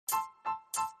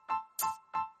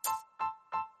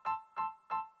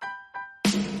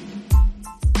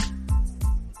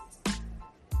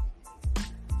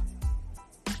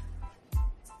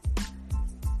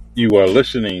You are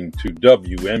listening to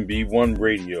WMB1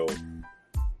 Radio,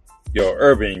 your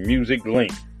urban music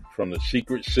link from the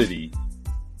secret city.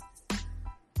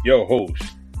 Your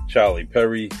hosts, Charlie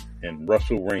Perry and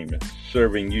Russell Raymond,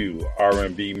 serving you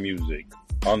R&B music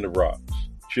on the rocks,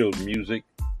 chilled music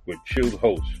with chilled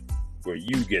hosts, where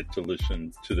you get to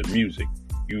listen to the music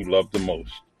you love the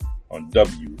most on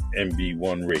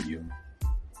WMB1 Radio.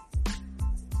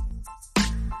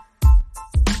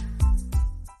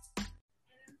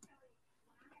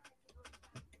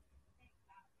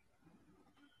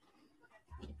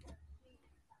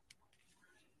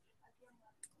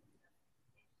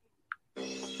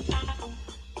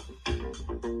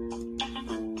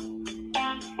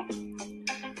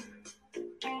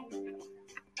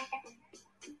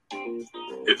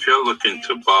 If you're looking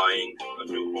to buying a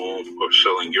new home or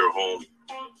selling your home,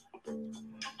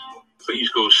 please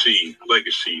go see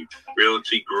Legacy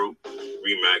Realty Group,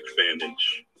 Remax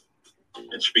Vantage,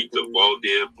 and speak to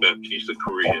Valdir Baptista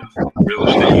Correa, real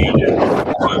estate agent,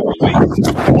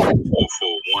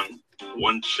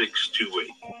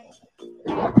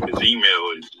 508-441-1628. His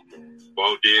email is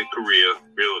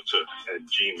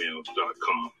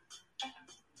valdircorrearealtor@gmail.com.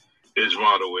 His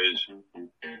motto is,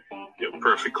 your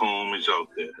perfect home is out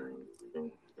there.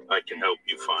 I can help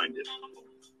you find it.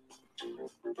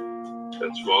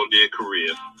 That's Valdir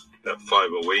Correa at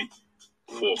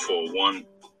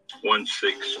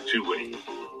 508-441-1628.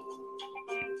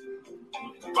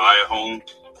 Buy a home,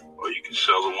 or you can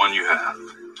sell the one you have.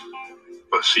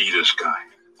 But see this guy.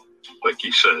 Like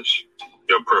he says,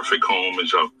 your perfect home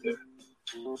is out there.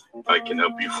 I can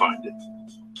help you find it.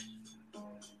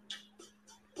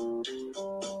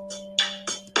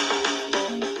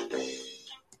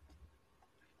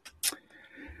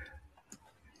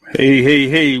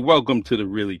 Hey, welcome to the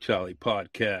Really Charlie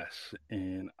podcast.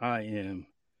 And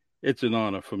it's an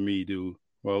honor for me to,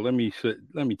 let me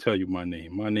tell you my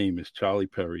name. My name is Charlie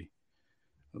Perry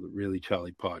of the Really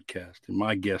Charlie podcast. And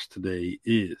my guest today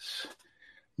is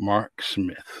Mark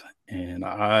Smith. And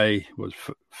I was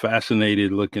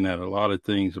fascinated looking at a lot of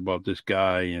things about this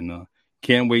guy and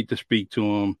can't wait to speak to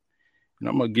him. And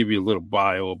I'm going to give you a little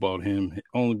bio about him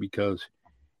only because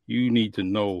you need to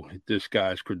know this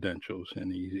guy's credentials,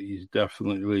 and he's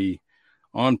definitely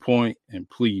on point. And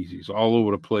please, he's all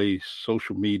over the place,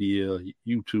 social media,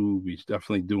 YouTube. He's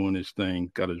definitely doing his thing.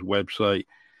 Got his website.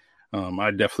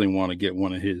 I definitely want to get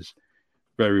one of his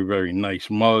very, very nice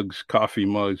mugs, coffee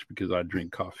mugs, because I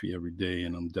drink coffee every day,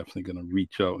 and I'm definitely going to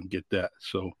reach out and get that.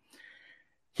 So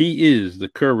he is the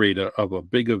curator of A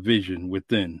Bigger Vision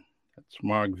Within. That's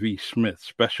Mark V. Smith,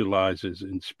 specializes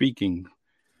in speaking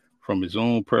from his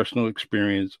own personal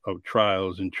experience of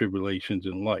trials and tribulations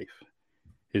in life.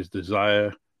 His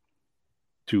desire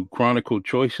to chronicle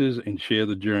choices and share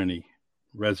the journey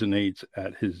resonates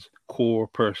at his core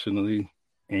personally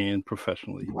and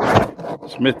professionally.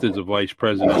 Smith is a vice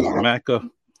president of MACA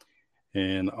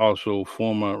and also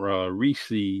former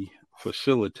RECE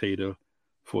facilitator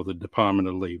for the Department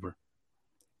of Labor,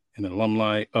 an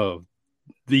alumni of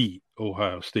the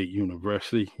Ohio State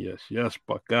University. Yes,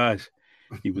 Buckeyes.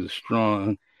 He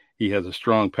has a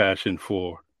strong passion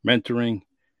for mentoring.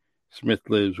 Smith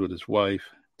lives with his wife,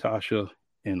 Tasha,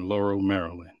 in Laurel,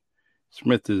 Maryland.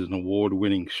 Smith is an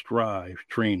award-winning Strive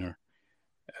trainer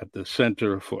at the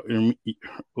Center for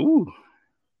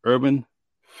Urban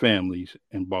Families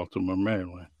in Baltimore,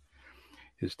 Maryland.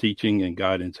 His teaching and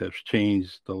guidance has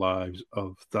changed the lives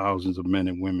of thousands of men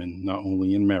and women, not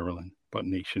only in Maryland, but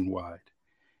nationwide.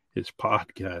 His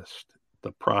podcast,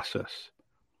 The Process,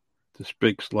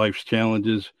 depicts life's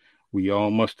challenges we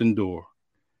all must endure.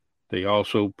 They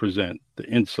also present the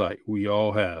insight we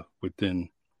all have within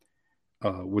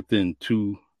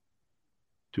to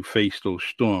face those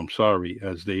storms,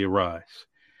 as they arise.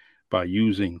 By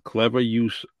using clever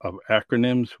use of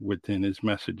acronyms within his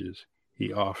messages,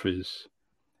 he offers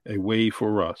a way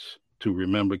for us to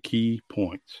remember key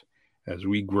points as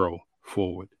we grow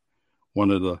forward. One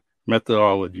of the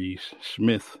methodologies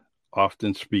Smith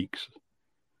often speaks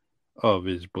of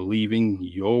is believing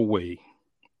your way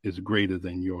is greater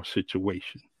than your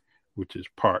situation, which is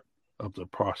part of the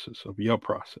process of your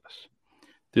process.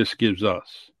 This gives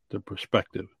us the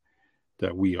perspective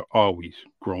that we are always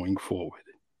growing forward.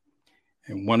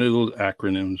 And one of those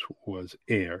acronyms was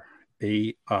AIRR,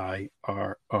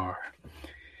 A-I-R-R.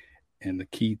 And the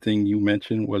key thing you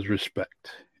mentioned was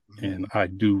respect. And I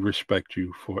do respect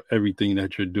you for everything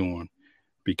that you're doing,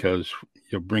 because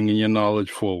you're bringing your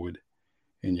knowledge forward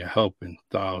and you're helping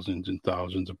thousands and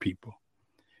thousands of people.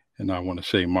 And I want to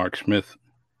say, Mark Smith,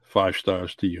 5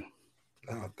 stars to you.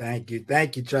 Oh, thank you.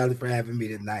 Thank you, Charlie, for having me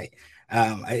tonight.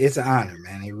 It's an honor,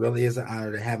 man. It really is an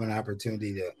honor to have an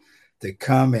opportunity to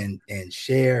come and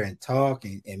share and talk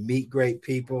and meet great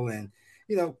people and,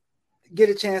 you know, get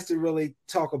a chance to really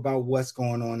talk about what's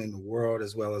going on in the world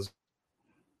as well as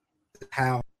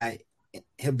how I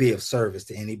he'll be of service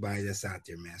to anybody that's out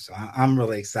there, man. So I'm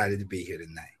really excited to be here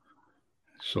tonight.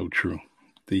 So true.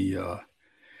 The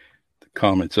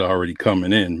comments are already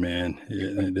coming in,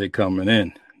 man. They're coming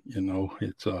in.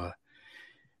 It's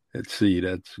let's see,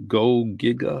 that's Go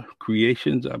Giga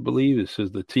Creations, I believe. It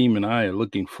says the team and I are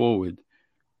looking forward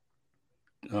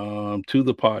to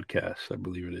the podcast. I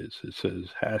believe it is. It says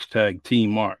hashtag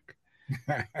Team Mark.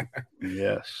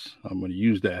 Yes, I'm going to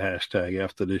use that hashtag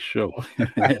after this show.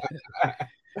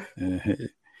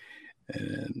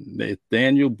 And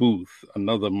Nathaniel Booth,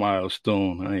 another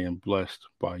milestone. I am blessed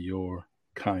by your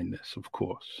kindness, of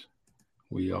course.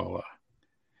 We all are.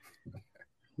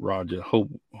 Roger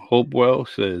Hopewell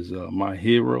says, my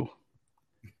hero.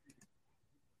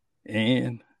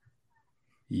 And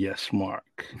yes,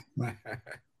 Mark.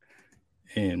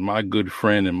 And my good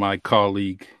friend and my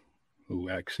colleague, who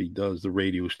actually does the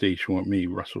radio station with me,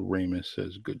 Russell Raymond,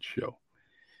 says, good show.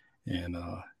 And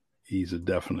he's a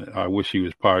definite. I wish he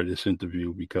was part of this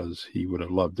interview because he would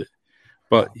have loved it.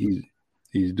 But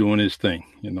he's doing his thing,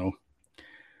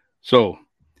 So,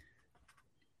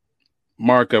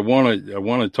 Mark, I want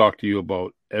to talk to you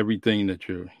about everything that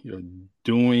you're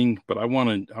doing, but I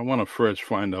want to first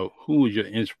find out who was your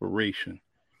inspiration.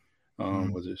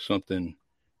 Was it something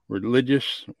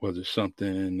religious? Was it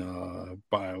something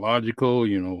biological?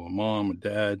 A mom, a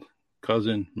dad,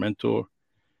 cousin, mentor?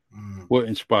 What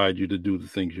inspired you to do the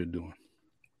things you're doing?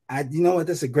 You know what?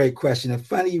 That's a great question. And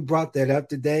funny you brought that up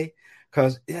today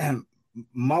because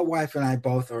my wife and I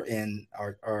both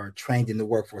are trained in the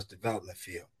workforce development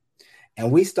field. And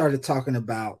we started talking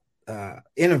about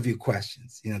interview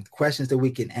questions, questions that we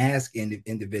can ask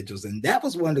individuals. And that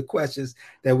was one of the questions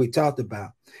that we talked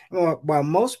about. While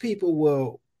most people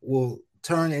will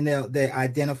turn and they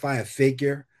identify a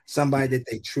figure, somebody that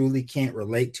they truly can't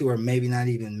relate to or maybe not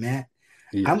even met.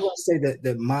 Yes. I'm going to say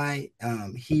that my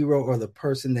hero or the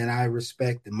person that I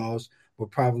respect the most will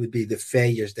probably be the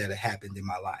failures that have happened in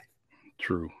my life.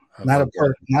 True. Not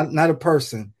a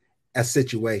person, a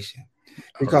situation.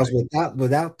 Because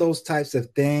without those types of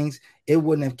things, it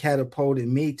wouldn't have catapulted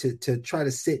me to try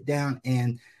to sit down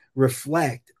and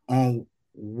reflect on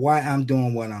why I'm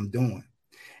doing what I'm doing.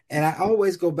 And I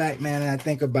always go back, man, and I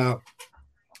think about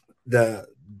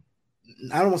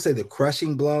I don't want to say the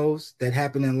crushing blows that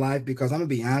happen in life, because I'm going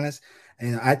to be honest,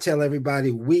 and I tell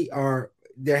everybody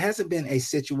there hasn't been a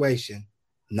situation,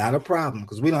 not a problem,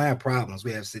 because we don't have problems,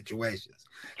 we have situations.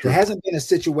 True. There hasn't been a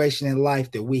situation in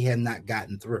life that we have not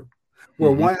gotten through. We're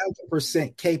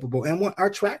 100% capable, and our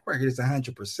track record is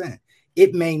 100%.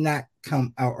 It may not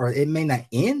come out, or it may not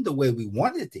end the way we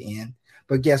wanted it to end,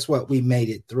 but guess what? We made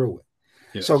it through it.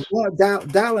 Yes. So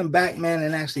dialing back, man,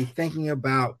 and actually thinking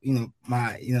about,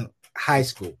 my, high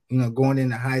school, going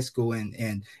into high school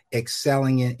and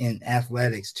excelling in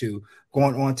athletics, to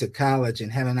going on to college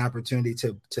and having an opportunity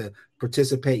to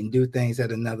participate and do things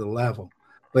at another level,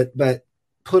 but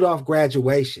put off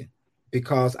graduation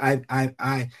because I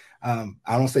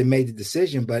don't say made the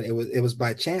decision, but it was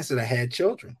by chance that I had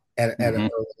children at an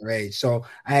earlier age. So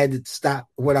I had to stop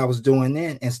what I was doing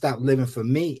then and stop living for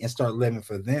me and start living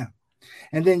for them.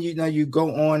 And then, you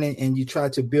go on and you try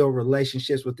to build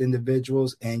relationships with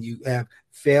individuals, and you have a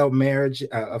failed marriage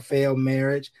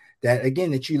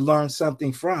that you learn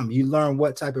something from. You learn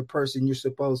what type of person you're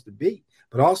supposed to be,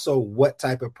 but also what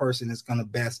type of person is going to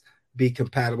best be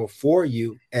compatible for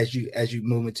you as you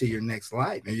move into your next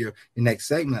life and your next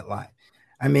segment life.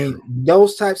 I mean,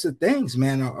 those types of things,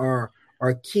 man, are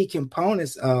key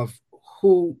components of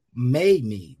who made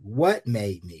me, what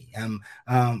made me.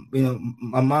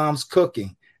 My mom's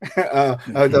cooking,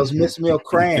 those Miss Meal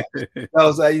crayons.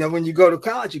 Those, when you go to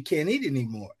college, you can't eat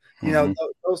anymore.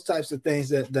 Those types of things,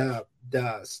 that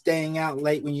the staying out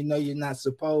late when you're not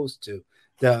supposed to,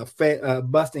 the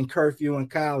busting curfew in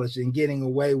college and getting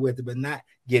away with it, but not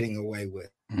getting away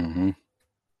with it.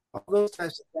 All those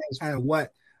types of things, kind of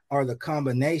what are the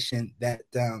combination that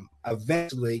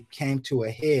eventually came to a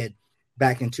head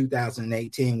back in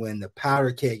 2018 when the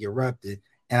powder keg erupted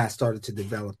and I started to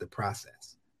develop the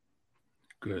process.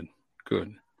 Good.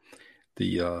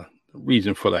 The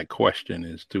reason for that question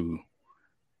is to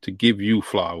give you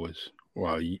flowers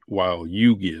while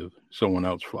you give someone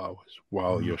else flowers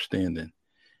while you're standing.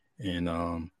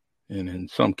 And in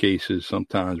some cases,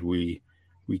 sometimes we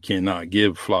cannot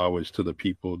give flowers to the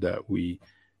people that we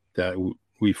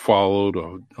followed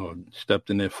or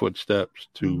stepped in their footsteps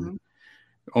to,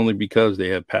 only because they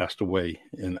have passed away.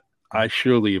 And I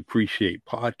surely appreciate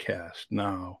podcasts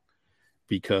now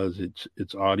because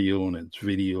it's audio and it's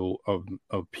video of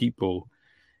people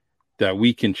that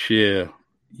we can share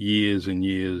years and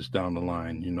years down the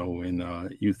line, you know.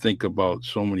 And you think about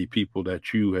so many people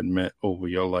that you had met over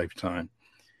your lifetime,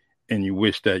 and you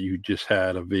wish that you just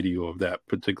had a video of that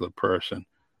particular person,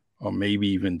 or maybe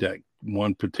even that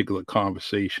one particular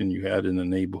conversation you had in the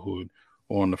neighborhood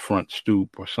or on the front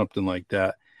stoop or something like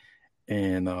that.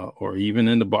 And or even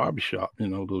in the barbershop, you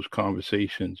know, those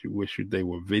conversations you wish they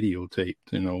were videotaped,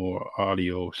 you know, or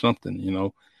audio or something, you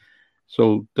know.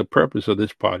 So the purpose of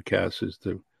this podcast is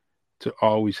to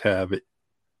always have it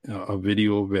a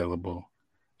video available.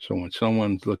 So when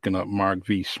someone's looking up Mark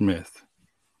V. Smith,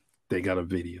 they got a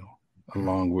video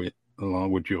along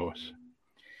with yours.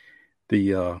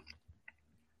 The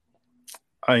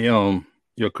I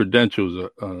your credentials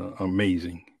are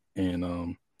amazing,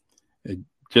 and it,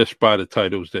 just by the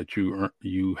titles that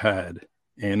you had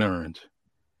and earned,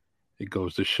 it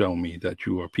goes to show me that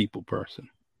you are a people person.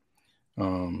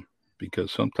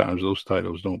 Because sometimes those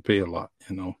titles don't pay a lot,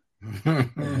 you know,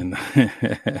 and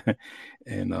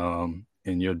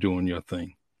and you're doing your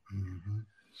thing. Mm-hmm.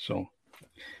 So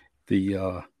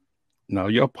the now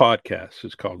your podcast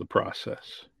is called The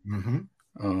Process, mm-hmm.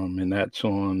 And that's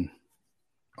on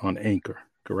Anchor,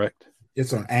 correct?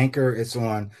 It's on Anchor. It's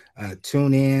on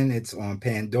TuneIn. It's on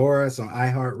Pandora. It's on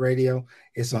iHeartRadio.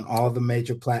 It's on all the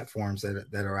major platforms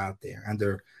that are out there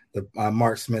under the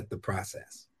Mark Smith, The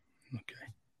Process. Okay.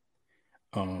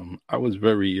 I was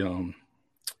very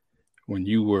when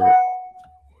you were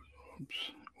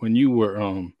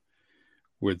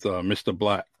with Mr.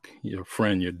 Black, your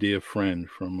friend, your dear friend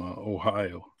from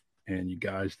Ohio, and you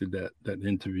guys did that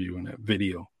interview and that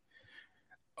video.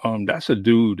 That's a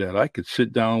dude that I could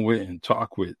sit down with and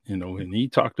talk with, you know, and he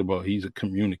talked about he's a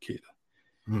communicator.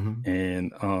 Mm-hmm.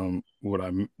 And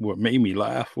what made me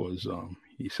laugh was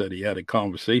he said he had a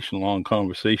long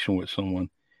conversation with someone,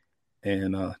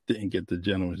 and didn't get the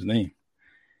gentleman's name.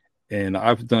 And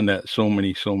I've done that so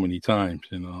many times.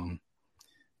 And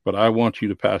but I want you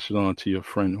to pass it on to your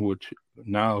friend, which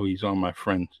now he's on my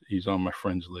friends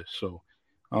list. So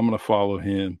I'm gonna follow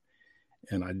him,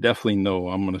 and I definitely know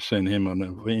I'm gonna send him an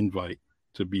invite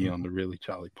to be on the Really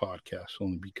Charlie podcast,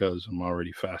 only because I'm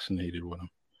already fascinated with him.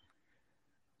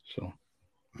 So,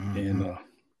 and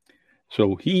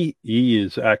so he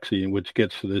is actually, which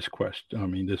gets to this question. I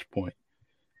mean, this point.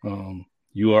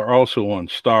 You are also on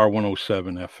Star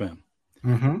 107 FM,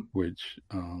 mm-hmm. which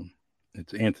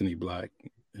it's Anthony Black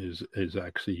is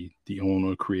actually the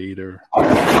owner, creator.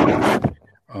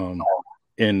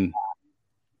 And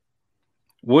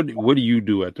what do you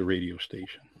do at the radio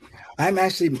station? I'm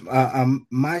actually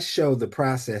my show, The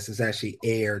Process, is actually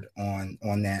aired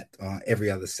on that every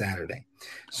other Saturday.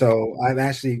 So I've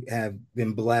actually have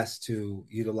been blessed to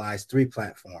utilize 3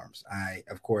 platforms.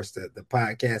 Of course, the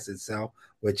podcast itself,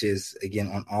 which is again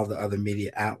on all the other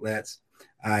media outlets.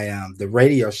 The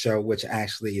radio show, which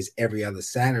actually is every other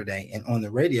Saturday, and on the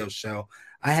radio show,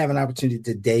 I have an opportunity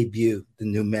to debut the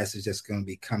new message that's going to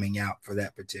be coming out for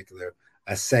that particular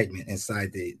segment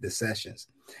inside the sessions.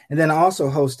 And then I also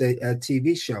host a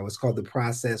TV show. It's called The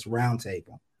Process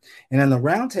Roundtable. And in the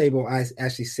roundtable, I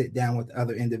actually sit down with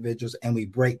other individuals and we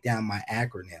break down my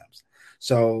acronyms.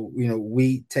 So, you know,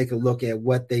 we take a look at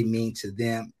what they mean to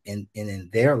them in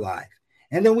their life.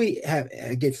 And then we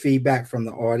get feedback from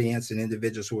the audience and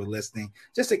individuals who are listening,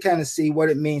 just to kind of see what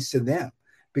it means to them.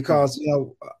 Because, you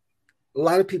know, a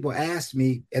lot of people asked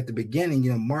me at the beginning,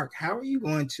 you know, Mark, how are you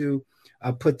going to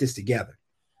put this together?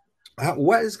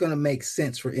 What is going to make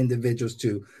sense for individuals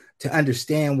to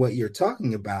understand what you're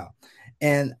talking about?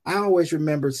 And I always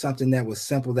remembered something that was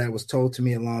simple that was told to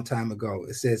me a long time ago.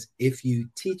 It says, if you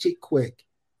teach it quick,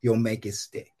 you'll make it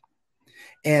stick.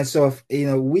 And so, if, you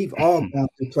know, we've all gone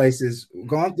through places,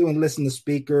 gone through and listened to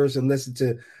speakers and listened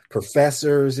to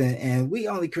professors, and we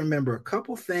only can remember a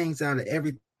couple things out of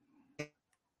everything.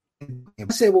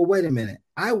 I said, well, wait a minute.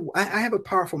 I have a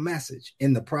powerful message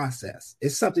in the process.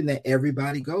 It's something that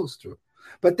everybody goes through,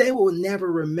 but they will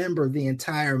never remember the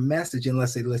entire message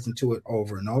unless they listen to it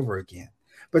over and over again.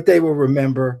 But they will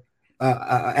remember an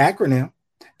acronym.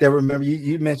 They remember,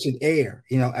 you mentioned AIR,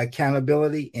 you know,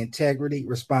 accountability, integrity,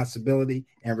 responsibility,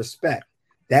 and respect.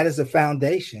 That is the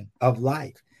foundation of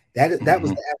life. That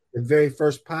was the very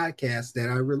first podcast that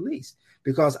I released,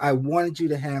 because I wanted you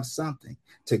to have something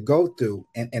to go through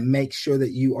and make sure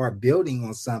that you are building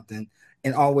on something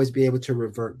and always be able to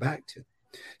revert back to.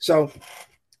 So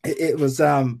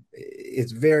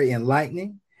it's very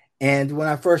enlightening. And when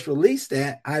I first released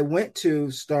that, I went to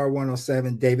Star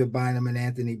 107, David Bynum and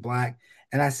Anthony Black,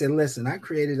 And I said, listen, I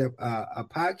created a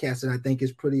podcast that I think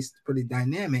is pretty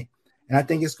dynamic, and I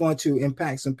think it's going to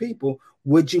impact some people.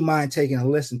 Would you mind taking a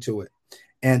listen to it?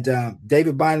 And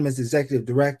David Bynum is the executive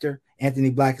director. Anthony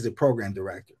Black is a program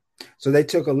director. So they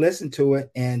took a listen to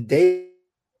it, and they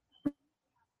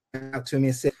out to me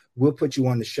and said, we'll put you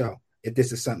on the show if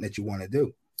this is something that you want to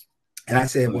do. And I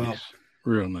said, nice. well,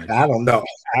 real nice. I don't know.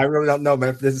 I really don't know, but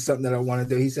if this is something that I want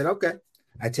to do, he said, okay.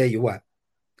 I tell you what,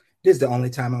 this is the only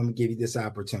time I'm going to give you this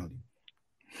opportunity.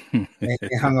 and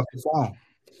hung up the phone.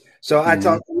 So I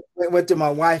went to my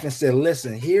wife and said,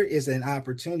 listen, here is an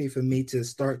opportunity for me to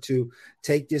start to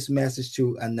take this message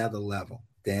to another level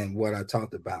than what I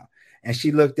talked about. And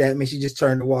she looked at me, she just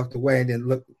turned and walked away. And then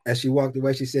look, as she walked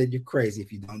away, she said, you're crazy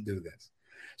if you don't do this.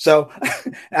 So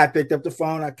I picked up the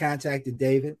phone, I contacted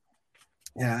David,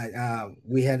 and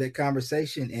we had that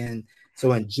conversation. And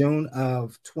so in June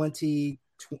of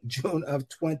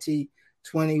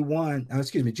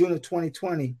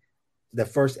 2020, the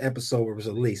first episode was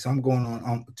released. So I'm going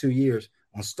on 2 years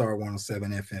on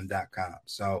star107fm.com.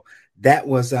 So that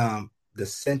was the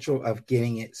central of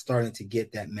starting to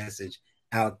get that message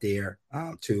out there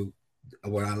to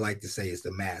what I like to say is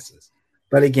the masses.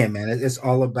 But again, man, it's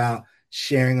all about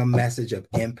sharing a message of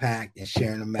impact and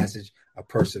sharing a message of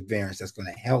perseverance that's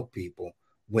going to help people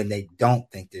when they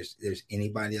don't think there's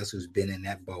anybody else who's been in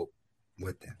that boat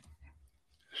with them.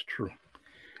 It's true.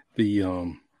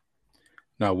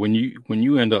 Now when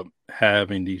you end up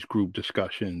having these group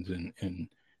discussions and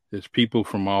there's people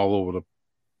from all over the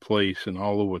place and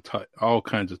all over all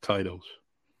kinds of titles,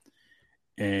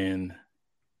 and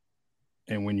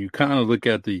when you kind of look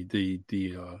at the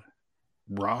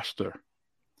roster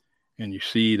and you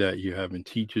see that you're having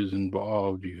teachers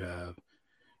involved, you have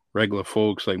regular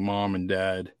folks like mom and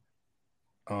dad,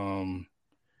 are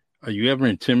you ever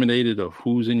intimidated of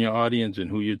who's in your audience and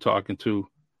who you're talking to?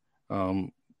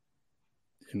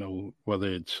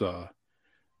 Whether it's a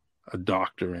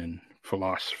doctor in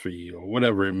philosophy or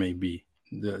whatever it may be.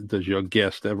 Does your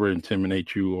guest ever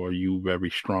intimidate you, or are you very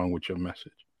strong with your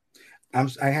message?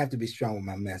 I have to be strong with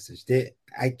my message.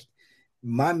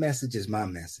 My message is my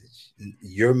message.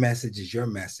 Your message is your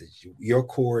message. Your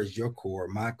core is your core.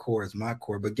 My core is my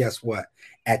core. But guess what?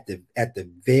 At the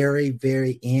very,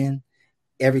 very end,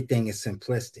 everything is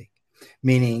simplistic,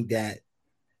 meaning that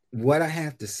what I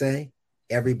have to say,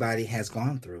 everybody has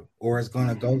gone through or is going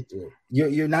to go through.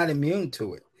 You're not immune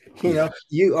to it. You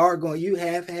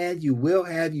have had, you will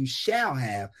have, you shall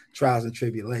have trials and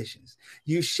tribulations.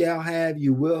 You shall have,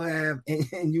 you will have,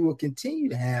 and you will continue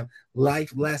to have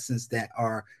life lessons that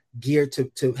are geared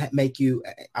to make you,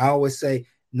 I always say,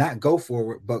 not go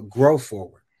forward, but grow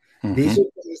forward. Mm-hmm. These are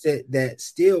things that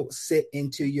still sit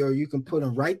into you can put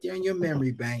them right there in your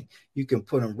memory bank. You can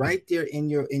put them right there in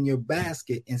your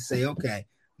basket and say, okay,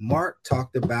 Mark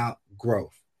talked about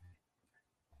growth.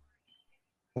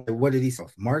 What did he say?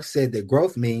 Mark said that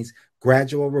growth means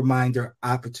gradual reminder,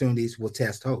 opportunities will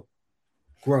test hope.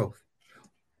 Growth.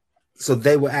 So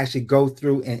they will actually go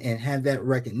through and have that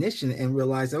recognition and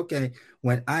realize, okay,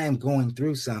 when I am going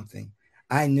through something,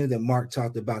 I knew that Mark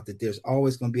talked about that there's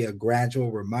always going to be a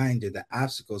gradual reminder that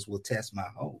obstacles will test my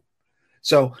hope.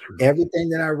 So everything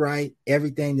that I write,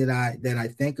 everything that I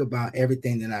think about,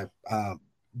 everything that I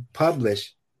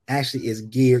publish actually is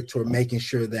geared toward making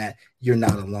sure that you're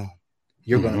not alone.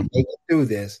 You're going to make it through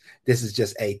this. This is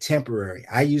just a temporary.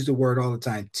 I use the word all the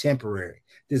time, temporary.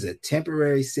 This is a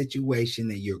temporary situation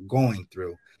that you're going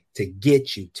through to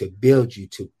get you, to build you,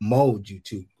 to mold you,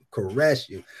 to caress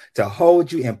you, to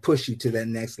hold you and push you to that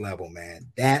next level, man.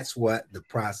 That's what the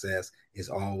process is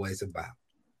always about.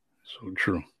 So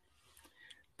true.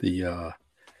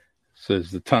 Says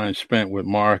the time spent with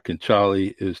Mark and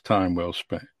Charlie is time well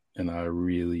spent. And I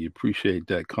really appreciate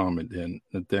that comment. And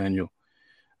Nathaniel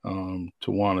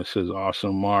Tawana says,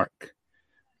 awesome, Mark.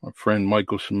 My friend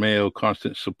Michael Shamail,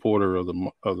 constant supporter of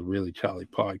the Really Charlie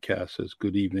podcast, says,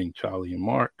 good evening, Charlie and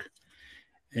Mark.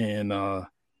 And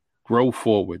grow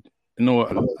forward.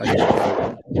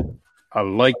 I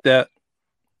like that.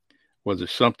 Was it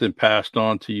something passed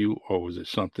on to you, or was it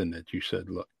something that you said,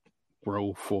 look,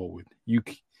 grow forward?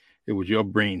 It was your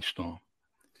brainstorm.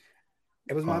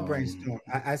 It was my brainstorm.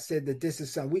 I said that this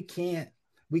is something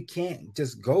we can't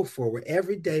just go forward.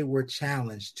 Every day we're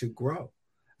challenged to grow.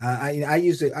 I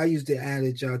use the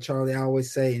adage, Charlie, I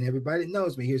always say, and everybody that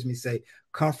knows me hears me say,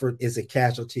 comfort is a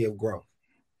casualty of growth.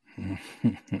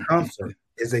 Comfort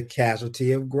is a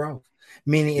casualty of growth.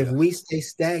 Meaning if we stay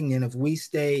stagnant, if we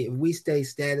stay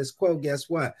status quo, guess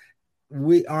what?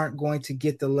 We aren't going to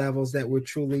get the levels that we're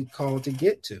truly called to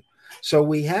get to. So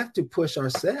we have to push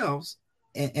ourselves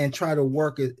and try to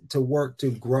work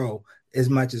to grow as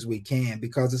much as we can,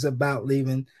 because it's about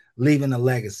leaving a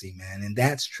legacy, man. And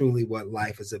that's truly what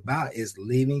life is about, is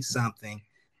leaving something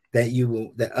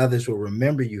that others will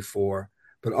remember you for,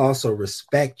 but also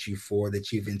respect you for,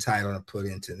 that you've entitled and put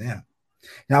into them.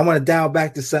 Now I want to dial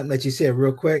back to something that you said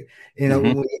real quick. When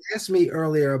you asked me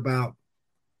earlier about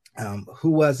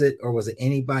who was it, or was it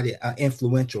anybody, an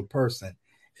influential person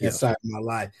inside my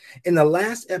life? In the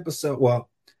last episode, well,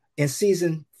 in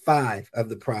season 5 of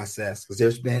the process, because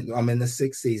I'm in the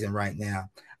 6th season right now.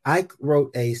 I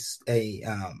wrote the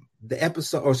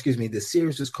episode, or excuse me, the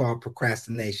series was called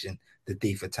Procrastination, the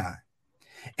Thief of Time.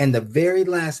 And the very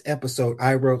last episode,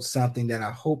 I wrote something that I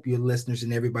hope your listeners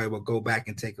and everybody will go back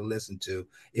and take a listen to.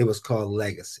 It was called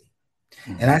Legacy.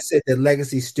 And I said that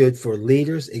legacy stood for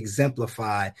leaders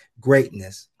exemplify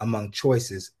greatness among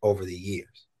choices over the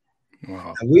years.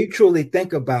 Wow. And we truly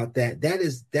think about that.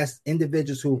 That's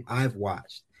individuals who I've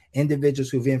watched, individuals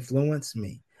who've influenced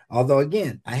me. Although,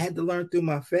 again, I had to learn through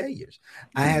my failures.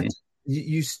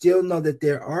 You still know that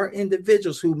there are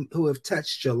individuals who have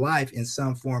touched your life in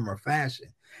some form or fashion.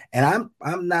 And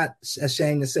I'm not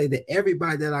ashamed to say that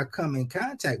everybody that I come in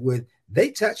contact with,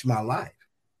 they touch my life.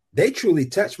 They truly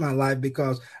touch my life,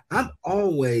 because I'm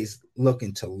always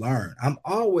looking to learn. I'm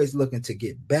always looking to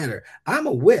get better. I'm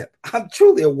a whip. I'm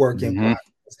truly a work in progress.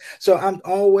 So I'm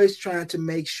always trying to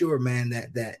make sure, man,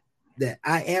 that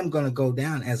I am going to go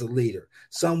down as a leader,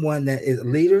 someone that is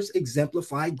leaders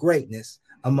exemplify greatness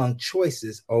among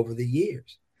choices over the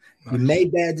years. Nice. You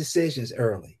made bad decisions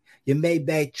early. You made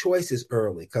bad choices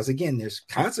early, because again, there's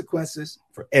consequences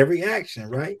for every action,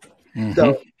 right?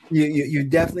 So you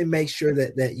definitely make sure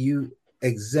that you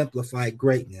exemplify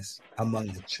greatness among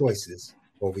the choices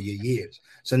over your years.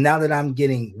 So now that I'm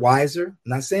getting wiser, I'm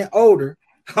not saying older,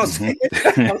 I'm going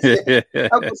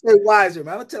to say wiser. I'm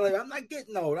going to tell you, I'm not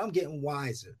getting old. I'm getting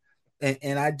wiser.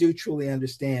 And I do truly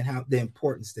understand how the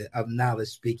importance of knowledge,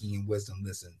 speaking, and wisdom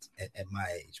listens at my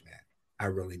age, man. I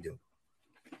really do.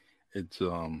 It's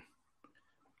I'm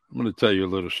going to tell you a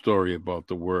little story about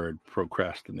the word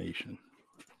procrastination.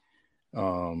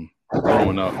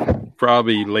 Growing up,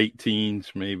 probably late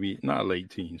teens, maybe not late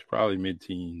teens, probably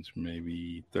mid-teens,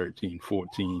 maybe 13,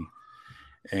 14.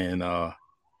 And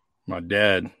my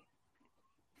dad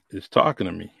is talking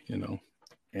to me,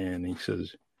 and he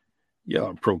says, yeah,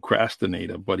 I'm a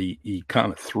procrastinator, but he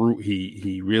kind of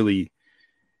he really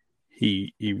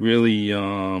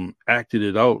acted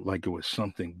it out like it was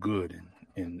something good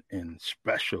and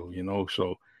special,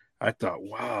 so I thought,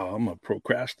 wow, I'm a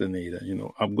procrastinator.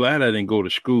 I'm glad I didn't go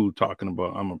to school talking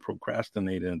about I'm a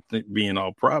procrastinator and being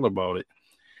all proud about it.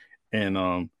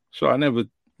 And so I never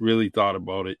really thought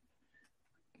about it.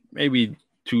 Maybe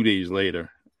 2 days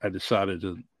later, I decided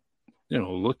to,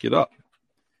 look it up.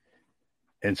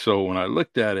 And so when I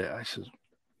looked at it, I said,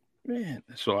 man,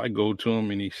 so I go to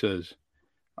him and he says,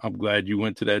 I'm glad you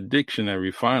went to that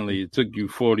dictionary. Finally, it took you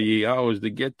 48 hours to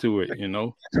get to it,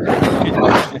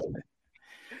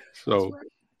 So,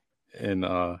 and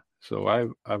so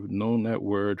I've known that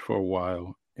word for a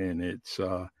while, and it's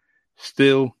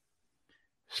still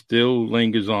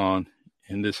lingers on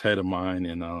in this head of mine,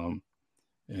 and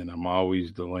I'm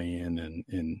always delaying,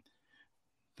 and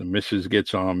the missus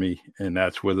gets on me, and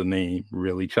that's where the name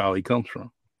Really Charlie comes from,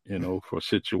 for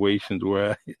situations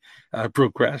where I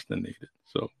procrastinated.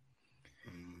 So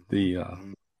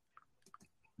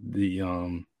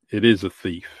it is a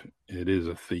thief. It is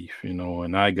a thief,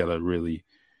 and I gotta really,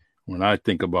 when I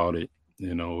think about it,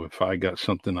 if I got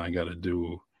something I got to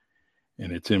do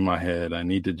and it's in my head, I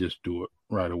need to just do it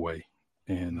right away.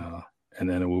 And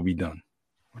then it will be done.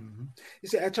 Mm-hmm. You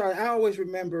see, Charlie, I always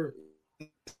remember,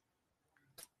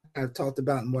 I talked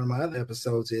about in one of my other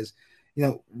episodes is,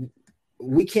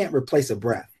 we can't replace a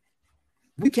breath.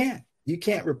 We can't. You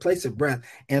can't replace a breath.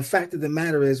 And the fact of the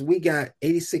matter is, we got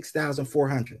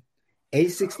 86,400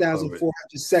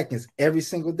 seconds every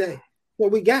single day.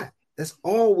 What we got. That's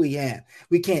all we have.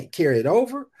 We can't carry it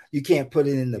over. You can't put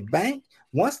it in the bank.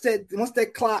 Once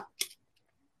that clock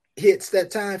hits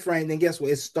that time frame, then guess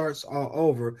what? It starts all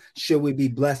over. Should we be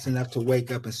blessed enough to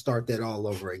wake up and start that all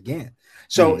over again?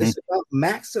 So it's about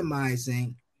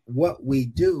maximizing what we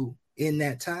do in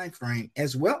that time frame,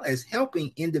 as well as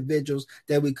helping individuals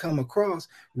that we come across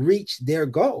reach their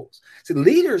goals. So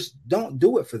leaders don't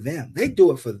do it for them. They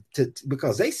do it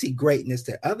because they see greatness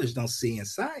that others don't see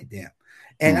inside them.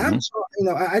 And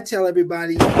I tell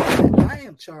everybody, I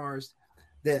am charged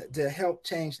to help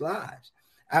change lives.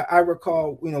 I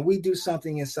recall, we do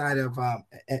something inside of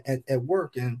at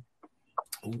work, and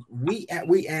we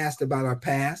asked about our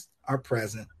past, our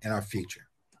present, and our future.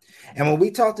 And when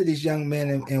we talk to these young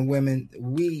men and women,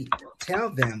 we tell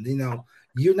them,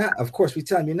 you're not, of course, we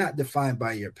tell them you're not defined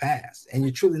by your past, and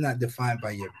you're truly not defined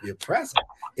by your present.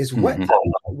 It's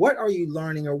what are you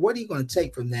learning, or what are you going to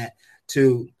take from that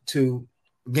to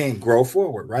again grow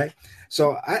forward, right?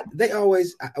 So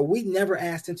we never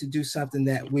asked them to do something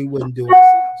that we wouldn't do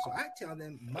ourselves. So I tell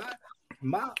them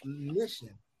my mission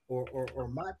or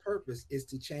my purpose is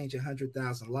to change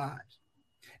 100,000 lives.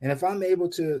 And if I'm able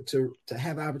to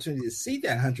have the opportunity to see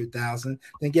that 100,000,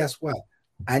 then guess what?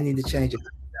 I need to change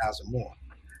 100,000 more.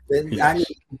 Then I need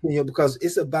to continue, because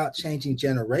it's about changing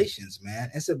generations,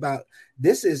 man. It's about,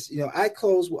 this is, I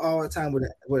close all the time with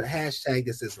a hashtag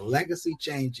that says legacy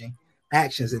changing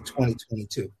actions in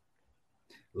 2022.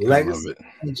 Legacy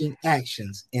changing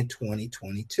actions in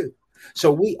 2022.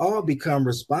 So we all become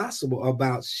responsible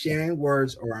about sharing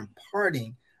words or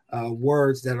imparting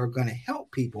words that are going to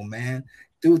help people, man,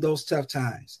 through those tough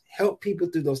times. Help people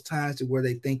through those times to where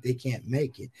they think they can't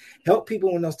make it. Help people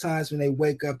in those times when they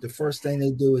wake up, the first thing they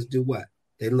do is do what?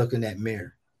 They look in that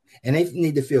mirror. And they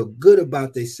need to feel good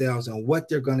about themselves and what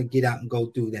they're going to get out and go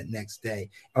do that next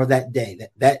day, or that day,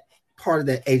 that part of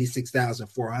that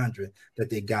 86,400 that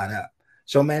they got up.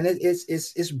 So, man,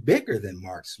 it's bigger than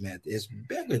Mark Smith. It's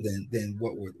bigger than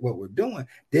what we're doing.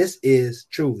 This is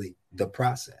truly the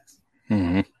process.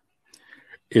 Mm-hmm.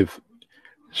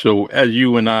 So as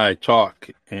you and I talk,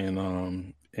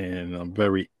 and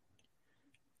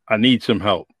I need some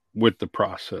help with the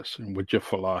process and with your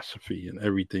philosophy and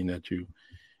everything that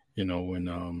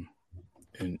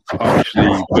and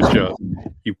obviously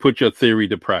you put your theory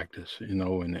to practice,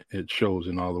 and it shows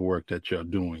in all the work that you're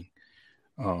doing.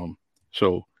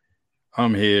 So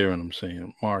I'm here and I'm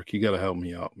saying, Mark, you got to help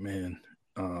me out, man.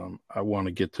 I want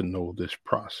to get to know this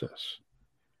process.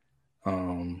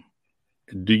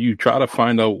 Do you try to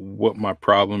find out what my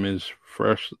problem is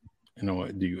first?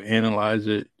 Do you analyze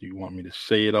it? Do you want me to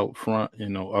say it up front,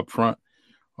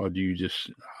 or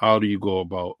how do you go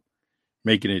about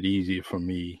making it easier for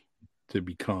me to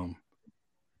become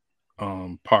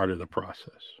part of the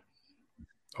process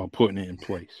or putting it in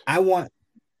place? I want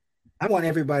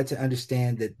everybody to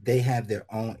understand that they have their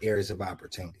own areas of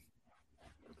opportunity.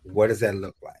 What does that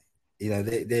look like?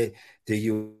 Do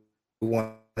you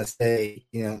want to say,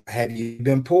 have you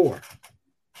been poor?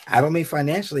 I don't mean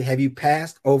financially. Have you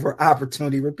passed over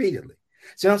opportunity repeatedly?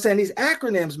 So I'm saying these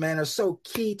acronyms, man, are so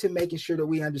key to making sure that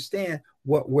we understand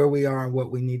where we are and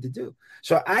what we need to do.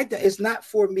 So it's not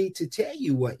for me to tell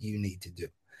you what you need to do.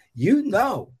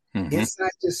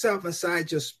 Inside yourself,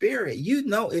 inside your spirit,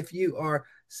 if you are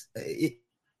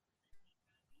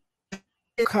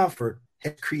comfort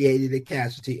has created a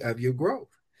casualty of your growth.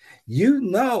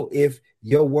 If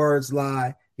your words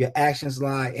lie, your actions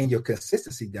lie, and your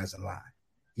consistency doesn't lie.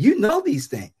 These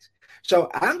things. So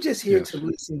I'm just here to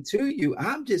listen to you.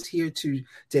 I'm just here to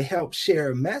help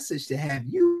share a message to have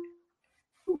you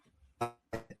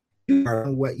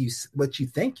are what you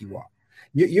think you are.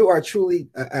 You are truly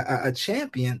a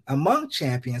champion among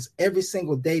champions every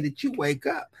single day that you wake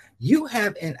up. You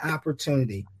have an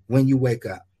opportunity when you wake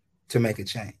up to make a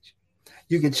change.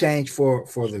 You can change for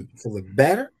the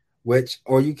better,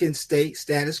 or you can stay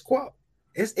status quo.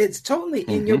 It's totally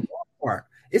in your ballpark.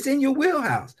 It's in your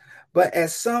wheelhouse. But at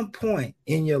some point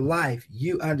in your life,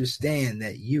 you understand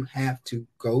that you have to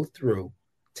go through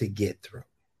to get through.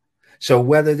 So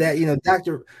whether that,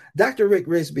 Dr. Rick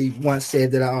Risby once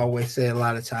said that I always say a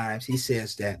lot of times, he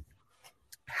says that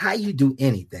how you do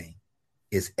anything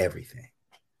is everything.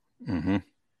 Mm-hmm.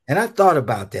 And I thought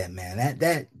about that, man.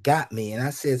 That got me. And I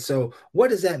said, so what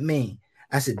does that mean?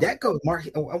 I said, that goes, Mark,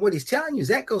 what he's telling you is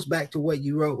that goes back to what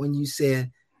you wrote when you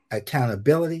said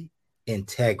accountability,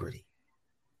 integrity.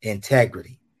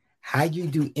 How you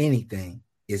do anything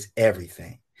is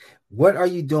everything. What are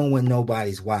you doing when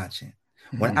nobody's watching?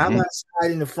 When I'm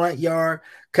outside in the front yard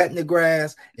cutting the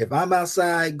grass, if I'm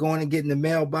outside going to get in the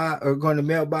mailbox or going to the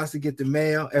mailbox to get the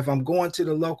mail, if I'm going to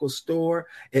the local store,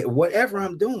 whatever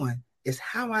I'm doing is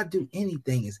how I do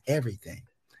anything is everything.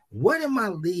 What am I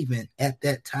leaving at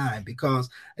that time? Because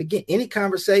again,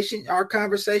 our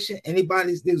conversation,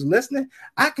 anybody who's listening,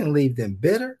 I can leave them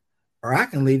bitter or I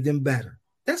can leave them better.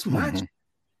 That's my job.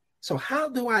 So how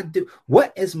do I do?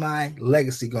 What is my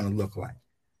legacy going to look like?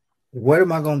 What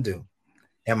am I going to do?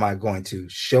 Am I going to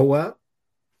show up?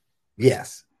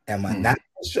 Yes. Am I not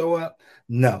going to show up?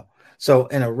 No. So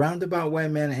in a roundabout way,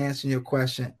 man, answering your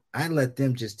question, I let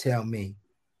them just tell me,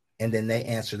 and then they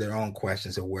answer their own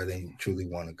questions of where they truly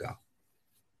want to go.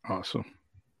 Awesome.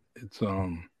 It's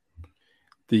my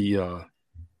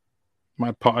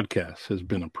podcast has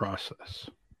been a process,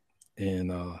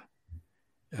 and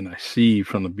I see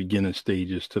from the beginning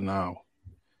stages to now,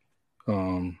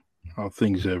 how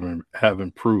things have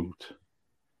improved.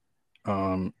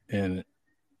 And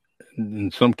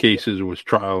in some cases, it was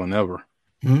trial and error.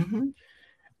 Mm-hmm.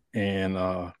 And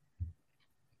I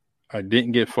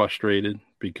didn't get frustrated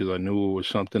because I knew it was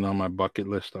something on my bucket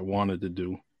list I wanted to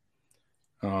do.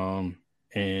 Um,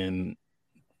 and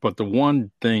but the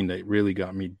one thing that really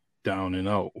got me down and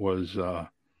out was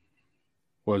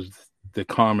the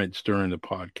comments during the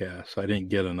podcast. I didn't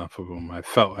get enough of them. I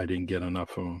felt I didn't get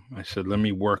enough of them. I said, let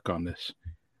me work on this.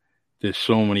 There's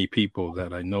so many people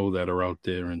that I know that are out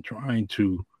there and trying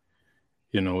to,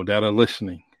 that are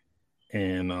listening.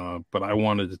 And but I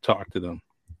wanted to talk to them.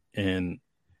 And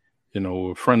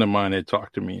a friend of mine had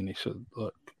talked to me and he said,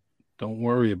 look, don't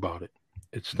worry about it.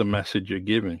 It's the message you're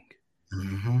giving.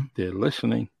 Mm-hmm. They're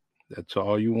listening. That's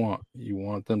all you want. You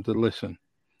want them to listen.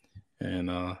 And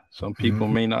some people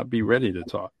Mm-hmm. may not be ready to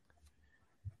talk.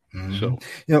 Mm-hmm.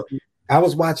 So, I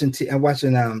was watching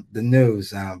the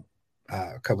news a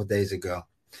couple of days ago,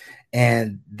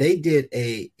 and they did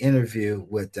a interview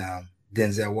with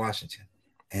Denzel Washington,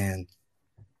 and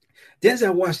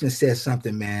Denzel Washington said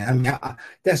something, man.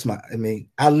 I mean,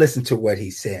 I listen to what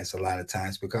he says a lot of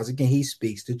times because again, he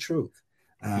speaks the truth.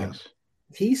 yes.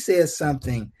 He says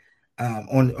something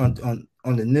on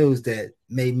the news that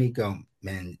made me go,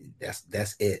 man,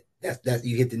 that's it. That's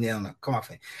you hit the nail on the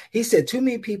coffin. He said too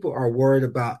many people are worried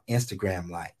about Instagram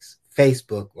likes,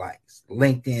 Facebook likes,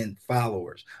 LinkedIn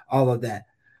followers, all of that.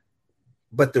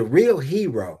 But the real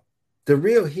hero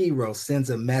sends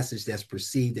a message that's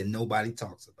perceived that nobody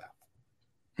talks about.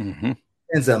 Mm-hmm.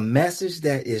 Sends a message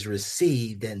that is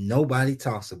received that nobody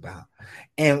talks about.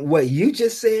 And what you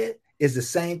just said is the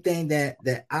same thing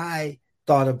that I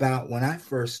thought about when I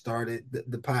first started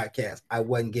the podcast. I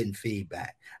wasn't getting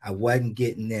feedback. I wasn't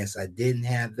getting this. I didn't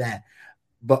have that.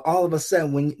 But all of a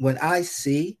sudden, when I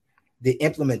see the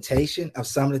implementation of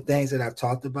some of the things that I've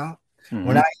talked about,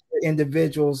 when I hear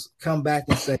individuals come back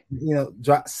and say,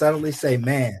 subtly say,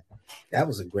 man, that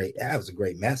was a great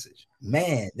message.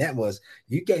 Man,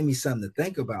 you gave me something to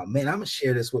think about. Man, I'm gonna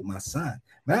share this with my son.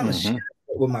 Man, I'm gonna share it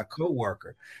with my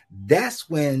coworker. That's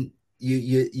when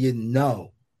you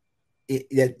know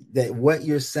that what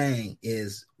you're saying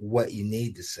is what you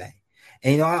need to say.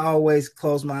 And I always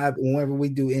close my eye whenever we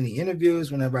do any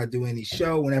interviews, whenever I do any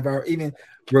show, whenever I even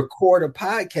record a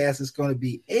podcast that's going to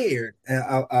be aired,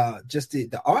 just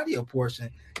the audio portion.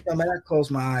 I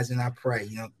close my eyes and I pray,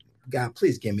 God,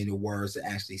 please give me the words to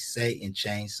actually say and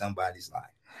change somebody's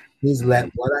life. Please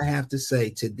let what I have to say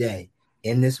today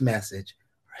in this message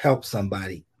help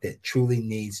somebody that truly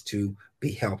needs to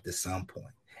be helped at some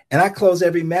point. And I close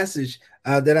every message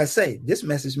that I say. This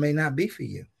message may not be for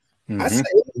you. I say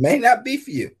it may not be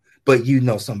for you, but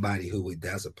somebody who it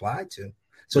does apply to.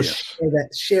 So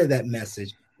share that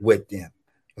message with them,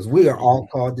 because we are all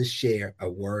called to share a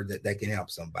word that can help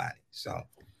somebody. So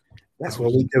that's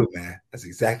what we do, man. That's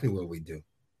exactly what we do.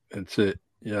 That's it.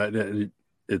 Yeah,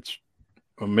 it's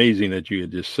amazing that you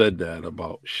had just said that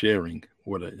about sharing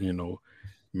what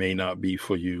may not be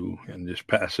for you and just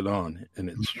pass it on. And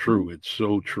it's true. It's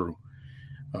so true.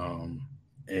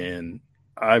 And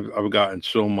I've gotten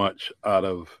so much out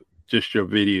of just your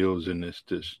videos in this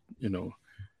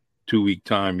 2-week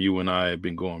time you and I have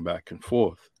been going back and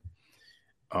forth.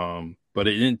 But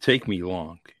it didn't take me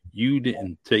long. You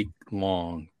didn't take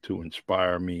long to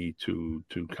inspire me to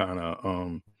kind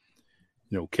of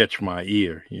catch my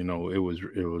ear. It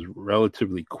was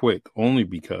relatively quick, only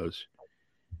because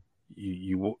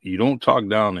you don't talk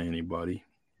down to anybody.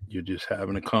 You're just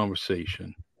having a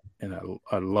conversation, and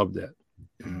I love that.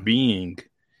 Being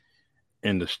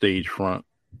in the stage front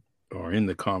or in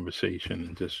the conversation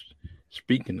and just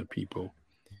speaking to people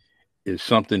is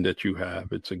something that you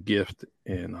have. It's a gift,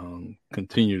 and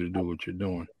continue to do what you're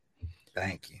doing.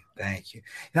 Thank you.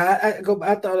 Now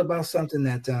I thought about something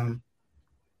that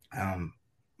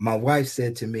my wife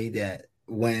said to me, that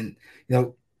when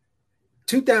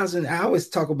 2000, I always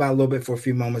talk about a little bit for a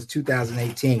few moments,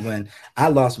 2018, when I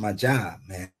lost my job,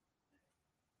 man.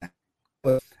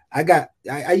 But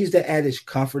I use that adage,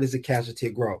 comfort is a casualty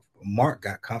of growth. Mark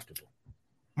got comfortable.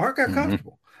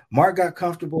 Mark got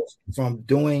comfortable from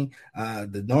doing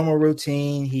the normal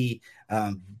routine. He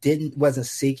wasn't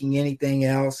seeking anything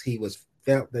else. He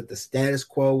felt that the status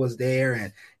quo was there,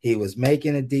 and he was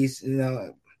making a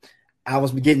decent, I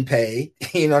was getting paid,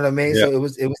 you know what I mean? Yeah. So it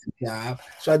was a job.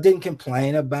 So I didn't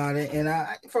complain about it. And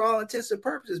for all intents and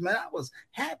purposes, man, I was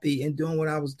happy in doing what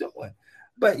I was doing.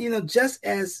 But, just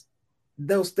as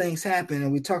those things happen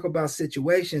and we talk about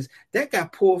situations that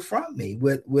got pulled from me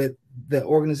with the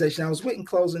organization I was with and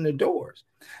closing the doors.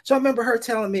 So I remember her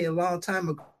telling me a long time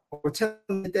ago, or telling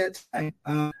me at that time,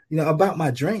 about my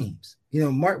dreams.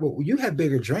 Mark, well, you have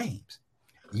bigger dreams.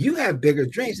 You have bigger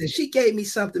dreams. And she gave me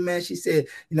something, man. She said,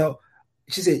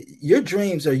 your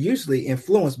dreams are usually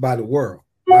influenced by the world,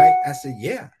 right? I said,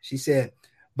 yeah. She said,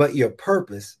 but your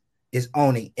purpose is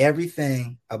owning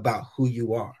everything about who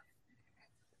you are.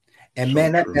 And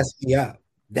man, that messed me up.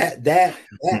 That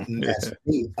messed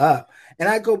me up. And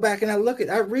I go back and I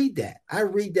read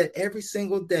that every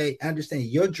single day. I understand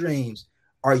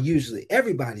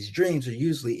everybody's dreams are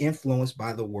usually influenced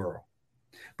by the world.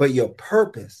 But your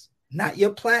purpose, not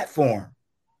your platform,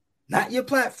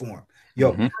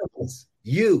 your purpose,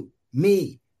 you,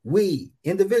 me, we,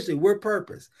 individually, we're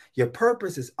purpose. Your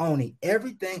purpose is owning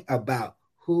everything about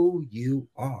who you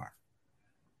are.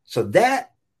 So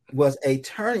that was a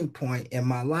turning point in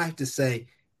my life to say,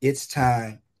 it's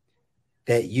time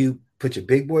that you put your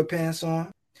big boy pants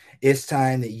on. It's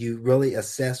time that you really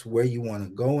assess where you want to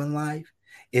go in life.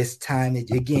 It's time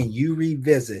that, again, you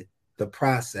revisit the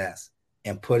process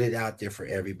and put it out there for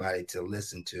everybody to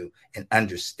listen to and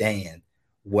understand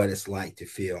what it's like to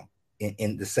feel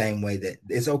in the same way that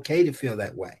it's okay to feel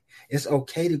that way. It's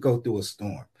okay to go through a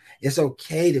storm. It's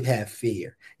okay to have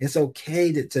fear. It's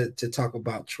okay to talk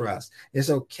about trust. It's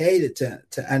okay to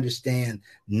understand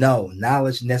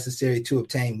knowledge necessary to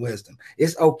obtain wisdom.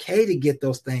 It's okay to get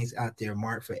those things out there,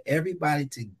 Mark, for everybody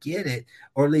to get it,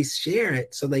 or at least share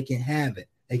it so they can have it.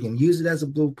 They can use it as a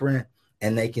blueprint,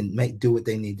 and they can do what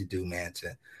they need to do, man,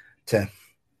 to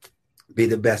be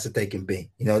the best that they can be.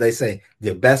 They say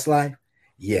their best life.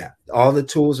 Yeah, all the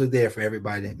tools are there for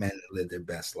everybody, man, to live their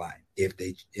best life if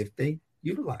they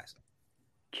utilize it.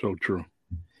 So true.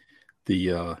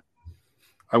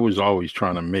 I was always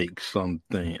trying to make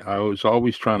something. I was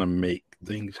always trying to make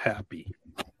things happy,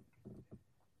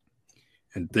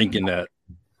 and thinking that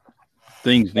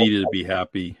things needed to be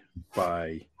happy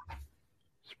by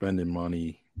spending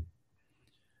money,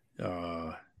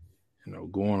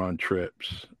 going on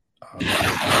trips,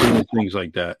 doing things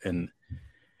like that, and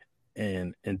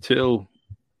until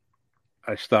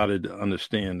I started to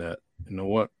understand that,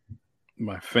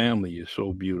 my family is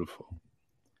so beautiful.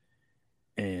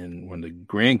 And when the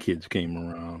grandkids came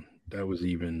around, that was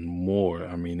even more.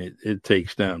 I mean, it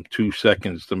takes them 2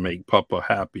 seconds to make Papa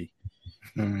happy.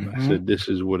 Mm-hmm. I said, this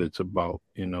is what it's about,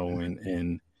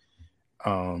 the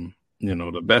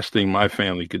best thing my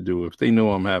family could do, if they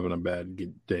know I'm having a bad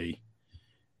day,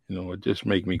 it just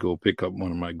make me go pick up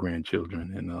one of my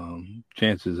grandchildren. And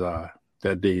chances are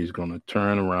that day is going to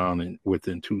turn around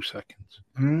within 2 seconds.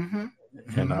 Mm-hmm.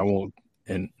 And I won't.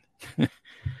 And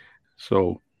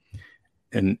so,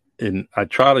 and I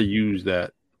try to use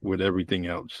that with everything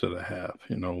else that I have,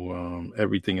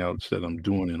 everything else that I'm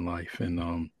doing in life,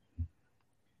 and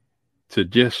to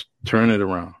just turn it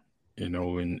around,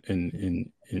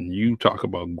 and you talk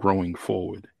about growing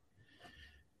forward.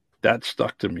 That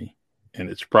stuck to me. And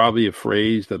it's probably a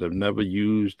phrase that I've never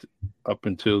used up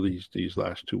until these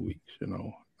last 2 weeks,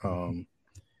 and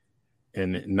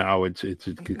now it's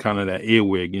kind of that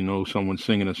earwig, someone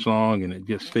singing a song and it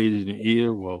just stays in your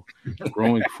ear. Well,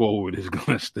 growing forward is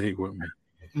going to stay with me,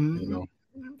 man.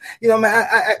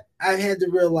 I had to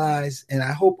realize, and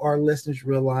I hope our listeners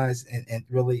realize and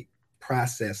really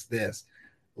process this.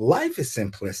 Life is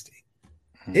simplistic.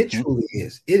 It truly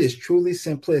is. It is truly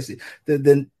simplistic.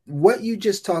 The what you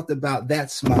just talked about,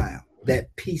 that smile,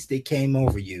 that peace that came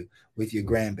over you with your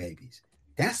grandbabies,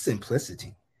 that's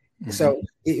simplicity. Mm-hmm. So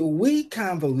we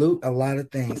convolute a lot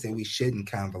of things that we shouldn't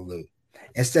convolute,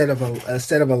 instead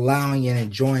of allowing and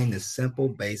enjoying the simple,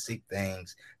 basic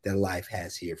things that life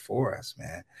has here for us,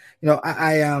 man.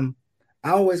 I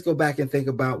always go back and think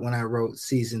about when I wrote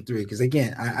season 3, because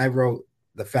again, I wrote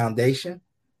The Foundation.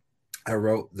 I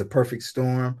wrote The Perfect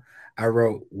Storm. I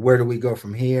wrote Where Do We Go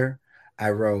From Here? I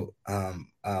wrote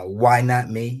Why Not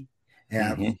Me? And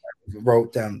I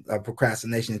wrote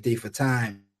Procrastination, the Thief of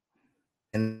Time.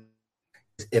 And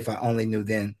If I Only Knew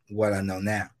Then What I Know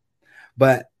Now.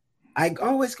 But I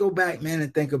always go back, man,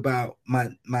 and think about my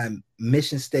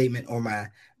mission statement, or my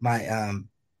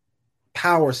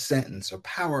power sentence, or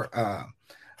power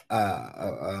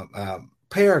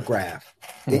paragraph.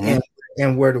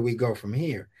 And where do we go from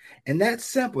here? And that's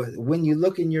simple. When you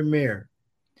look in your mirror,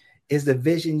 is the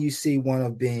vision you see one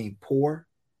of being poor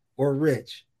or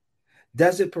rich?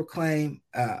 Does it proclaim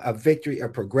a victory, a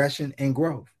progression, and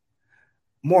growth?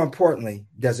 More importantly,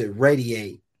 does it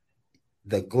radiate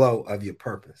the glow of your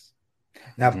purpose?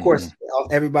 Now, of course,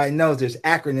 everybody knows there's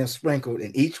acronyms sprinkled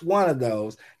in each one of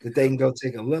those that they can go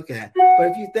take a look at. But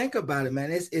if you think about it,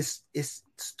 man, it's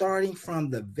starting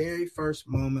from the very first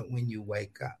moment when you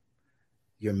wake up,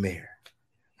 your mirror.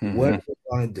 What Mm-hmm. are we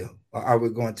going to do? Are we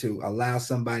going to allow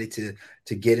somebody to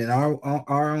get in our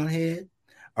own head?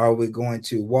 Are we going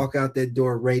to walk out that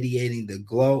door radiating the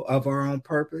glow of our own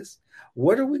purpose?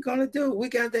 What are we going to do? We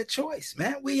got that choice,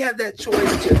 man. We have that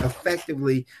choice to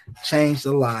effectively change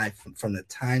the life from the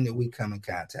time that we come in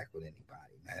contact with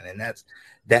anybody, man. And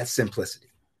that's simplicity.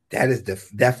 That is the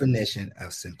definition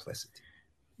of simplicity.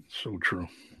 So true.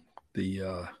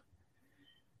 The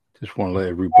just want to let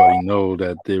everybody know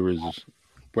that there is a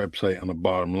website on the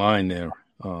bottom line there,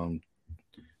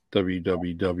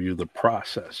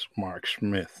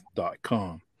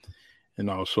 www.theprocessmarksmith.com, and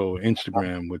also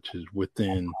Instagram, which is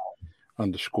within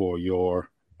underscore your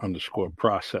underscore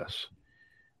process.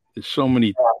 There's so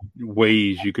many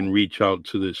ways you can reach out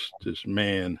to this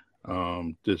man,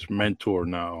 this mentor.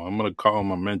 Now I'm gonna call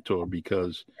him a mentor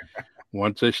because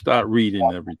once I start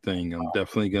reading everything, I'm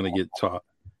definitely gonna get taught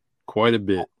quite a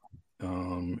bit,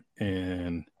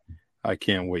 and I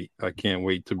can't wait. I can't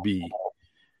wait to be,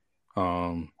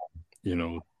 um,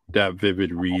 that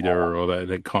vivid reader or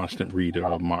that constant reader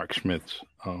of Mark Smith's,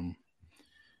 you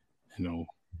know,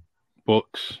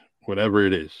 books, whatever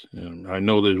it is. And I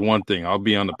know there's one thing. I'll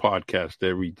be on the podcast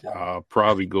I'll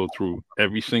probably go through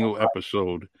every single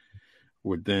episode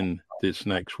within this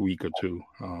next week or two,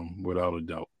 without a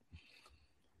doubt.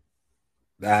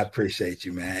 I appreciate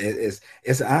you, man. It's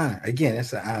an honor. Again,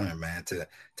 it's an honor, man, to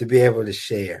be able to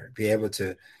share, be able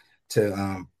to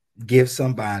give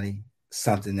somebody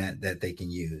something that they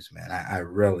can use, man. I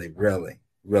really, really,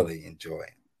 really enjoy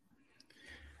it.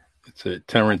 It's it.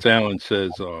 Terrence Allen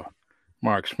says,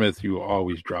 Mark Smith, you are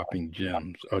always dropping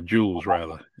gems, or jewels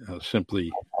rather,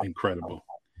 simply incredible.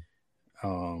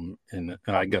 And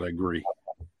I gotta agree,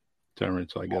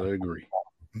 Terrence. I gotta agree.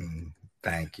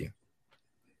 Thank you.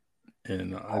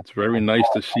 And it's very nice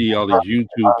to see all these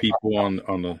YouTube people on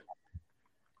the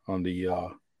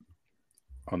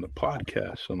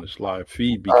podcast, on this live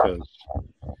feed, because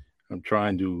I'm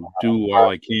trying to do all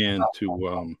I can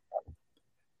to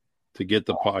get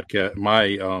the podcast, my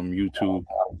YouTube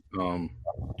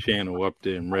channel up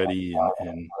there and ready,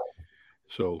 and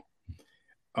so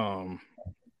I'm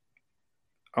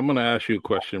going to ask you a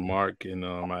question, Mark, and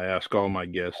I ask all my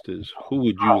guests is, who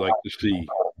would you like to see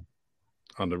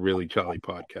on the Really Charlie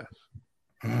podcast?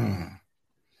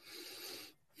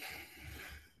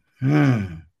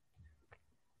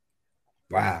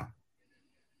 Wow.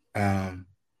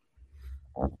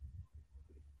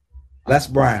 Les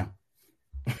Brown.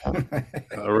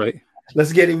 All right.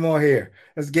 Let's get him more here.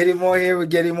 Let's get him more here. We'll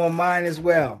get him on mine as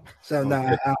well. So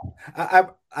okay. No,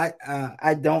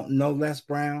 I don't know Les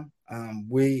Brown.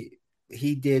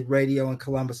 He did radio in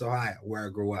Columbus, Ohio, where I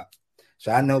grew up.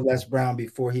 So I know Les Brown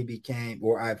before he became,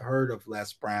 or I've heard of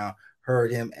Les Brown,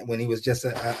 heard him when he was just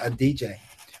a DJ.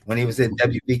 When he was at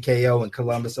WBKO in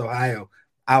Columbus, Ohio,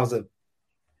 I was that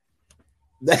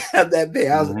big.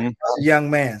 I was a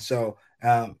young man. So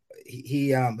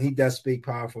he does speak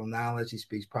powerful knowledge. He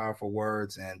speaks powerful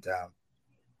words, and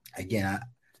again,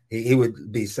 he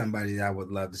would be somebody that I would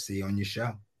love to see on your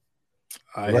show.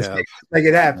 Let's make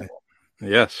it happen.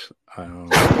 Yes,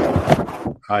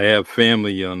 I have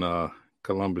family on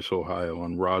Columbus, Ohio,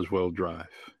 on Roswell Drive.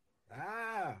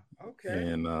 Ah, okay.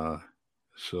 And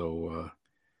so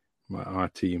my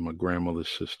auntie, my grandmother's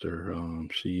sister,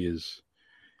 she's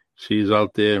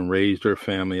out there and raised her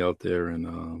family out there,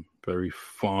 and very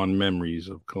fond memories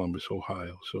of Columbus,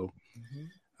 Ohio. So,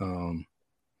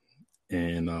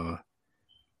 and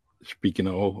speaking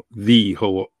of the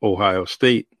Ohio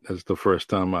State, that's the first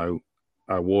time I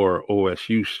wore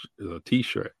OSU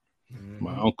T-shirt.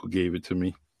 My uncle gave it to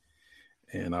me,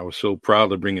 and I was so proud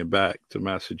to bring it back to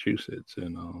Massachusetts,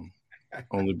 and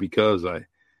only because I've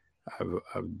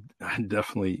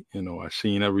definitely, I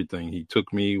seen everything. He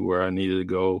took me where I needed to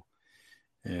go,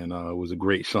 and it was a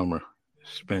great summer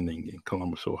spending in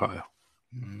Columbus, Ohio.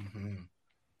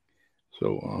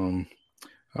 So, all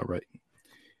right.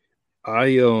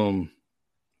 I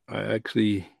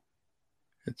actually,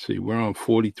 let's see, we're on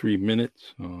 43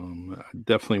 minutes. I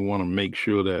definitely want to make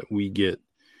sure that we get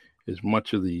as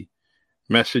much of the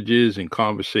messages and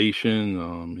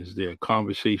conversation. Is there a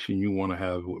conversation you want to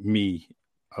have with me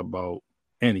about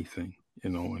anything,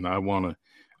 and I want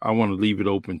to leave it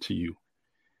open to you.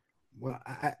 Well,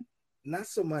 I not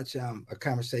so much a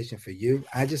conversation for you.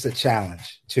 I just a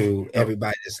challenge to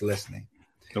everybody that's listening.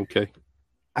 Okay.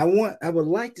 I would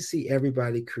like to see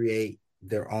everybody create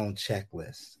their own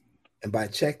checklist. And by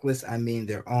checklist, I mean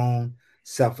their own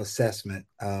self-assessment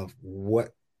of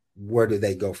where do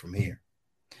they go from here.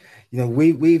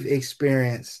 We've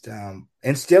experienced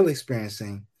and still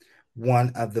experiencing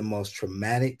one of the most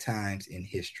traumatic times in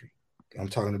history. I'm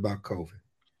talking about COVID.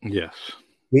 Yes.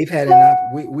 we've had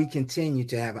we continue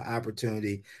to have an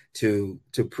opportunity to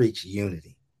preach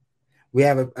unity. We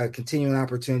have a continuing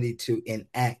opportunity to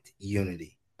enact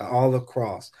unity all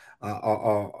across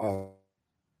all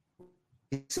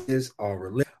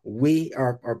religion. We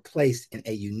are placed in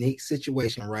a unique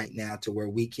situation right now to where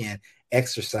we can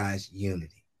exercise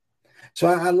unity. So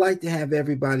I'd like to have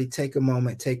everybody take a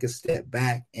moment, take a step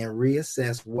back, and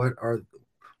reassess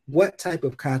what type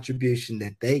of contribution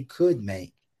that they could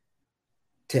make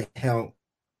to help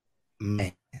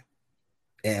man.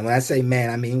 And when I say man,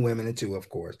 I mean women too, of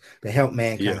course, to help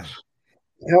mankind. Yes.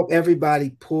 Help everybody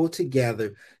pull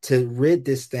together to rid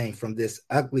this thing from this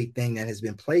ugly thing that has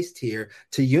been placed here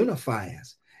to unify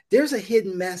us. There's a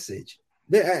hidden message.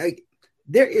 There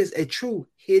is a true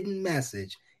hidden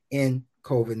message in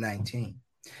COVID-19.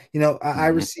 I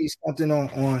received something on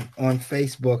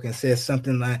Facebook and says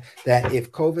something like that.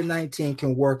 If COVID-19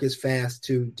 can work as fast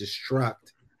to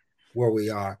destruct where we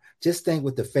are, just think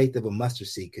what the faith of a mustard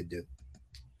seed could do.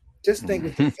 Just think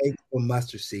what the faith of a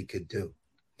mustard seed could do.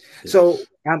 Yes. So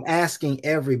I'm asking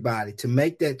everybody to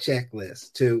make that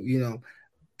checklist, to,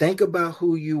 think about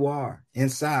who you are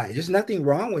inside. There's nothing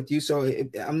wrong with you. So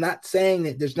I'm not saying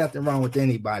that there's nothing wrong with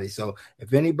anybody. So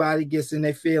if anybody gets in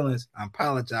their feelings, I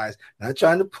apologize. Not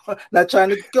trying to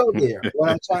go there.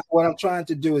 What I'm trying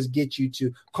to do is get you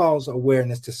to cause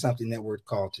awareness to something that we're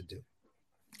called to do.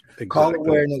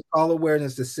 Exactly. Call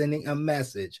awareness to sending a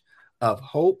message of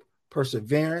hope,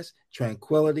 perseverance,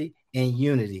 tranquility, and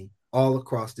unity all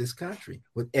across this country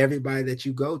with everybody that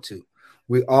you go to.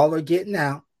 We all are getting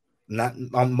out.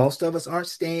 Most of us aren't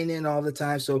staying in all the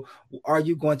time. So are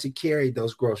you going to carry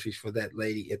those groceries for that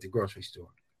lady at the grocery store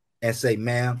and say,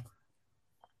 ma'am,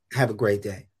 have a great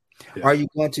day? Yeah. Are you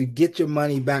going to get your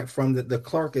money back from the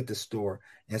clerk at the store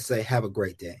and say, have a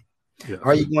great day? Yeah.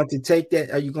 Are you going to take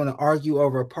that? Are you going to argue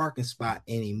over a parking spot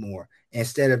anymore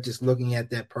instead of just looking at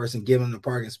that person, giving them the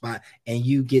parking spot, and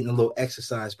you getting a little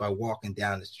exercise by walking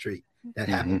down the street? That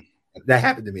happened. That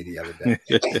happened to me the other day.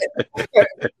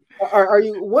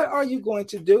 What are you going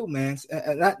to do, man?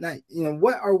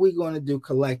 What are we going to do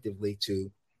collectively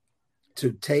to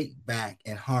take back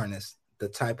and harness the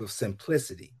type of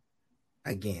simplicity?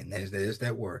 Again, there's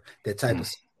that word, the type of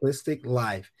simplistic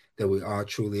life that we all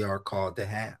truly are called to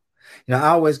have. I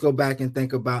always go back and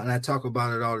think about, and I talk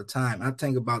about it all the time. I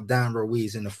think about Don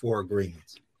Ruiz in the 4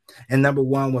 agreements. And number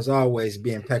 1 was always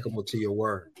be impeccable to your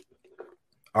word.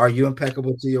 Are you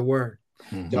impeccable to your word?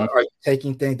 Mm-hmm. Are you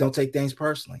taking things? Don't take things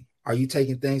personally. Are you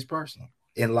taking things personal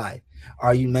in life?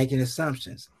 Are you making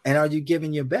assumptions? And are you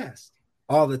giving your best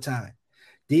all the time?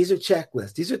 These are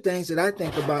checklists. These are things that I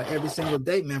think about every single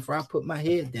day, man, before I put my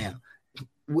head down.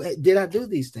 Did I do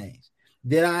these things?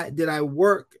 Did I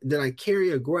work? Did I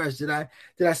carry a grudge? Did I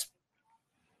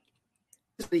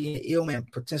ill man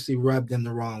potentially rub them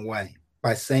the wrong way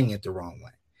by saying it the wrong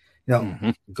way?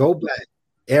 Go back.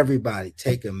 Everybody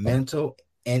take a mental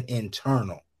and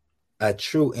a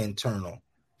true internal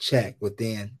check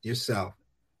within yourself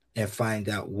and find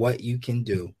out what you can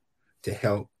do to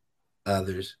help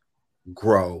others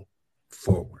grow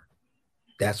forward.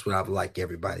 That's what I would like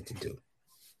everybody to do.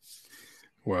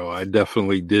 Well, I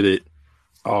definitely did it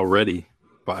already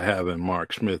by having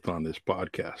Mark Smith on this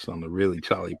podcast, on the Really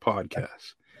Charlie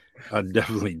podcast. I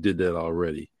definitely did that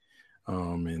already.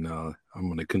 And I'm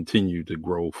going to continue to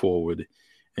grow forward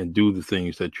and do the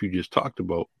things that you just talked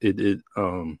about.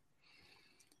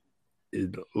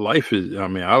 Life is,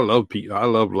 I love people. I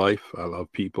love life. I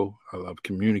love people. I love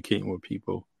communicating with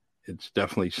people. It's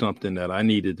definitely something that I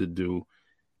needed to do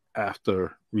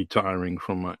after retiring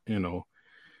from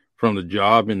from the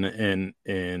job, and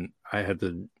I had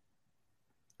to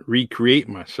recreate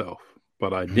myself,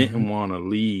 but I didn't want to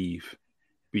leave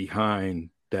behind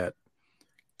that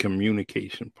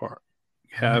communication part,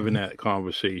 having that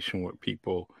conversation with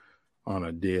people on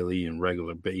a daily and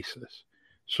regular basis.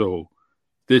 So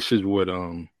this is what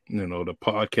the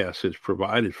podcast has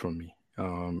provided for me.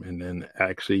 And then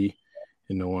actually,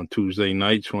 on Tuesday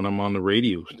nights when I'm on the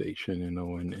radio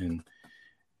station,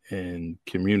 and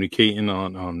communicating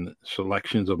on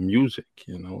selections of music,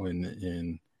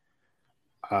 and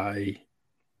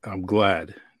I'm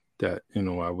glad that,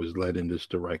 I was led in this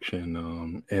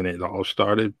direction. And it all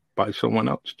started by someone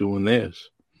else doing theirs.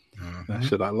 And I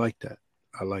said, I like that.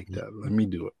 Let me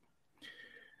do it.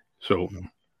 So,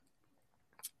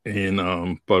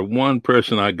 and, but one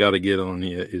person I got to get on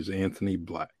here is Anthony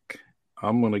Black.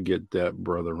 I'm going to get that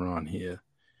brother on here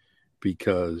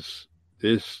because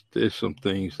there's some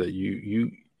things that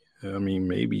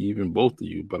maybe even both of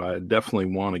you, but I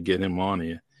definitely want to get him on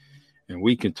here and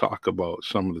we can talk about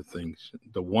some of the things.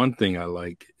 The one thing I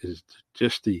like is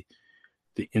just the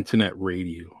the internet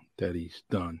radio that he's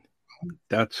done.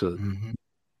 That's a Mm-hmm.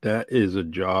 that is a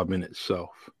job in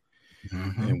itself.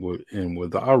 Mm-hmm. And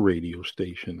with our radio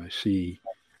station, I see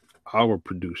our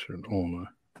producer and owner,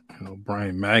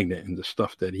 Brian Magnet, and the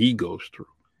stuff that he goes through.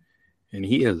 And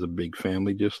he has a big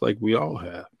family, just like we all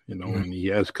have, and he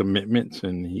has commitments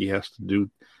and he has to do.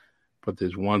 But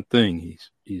there's one thing: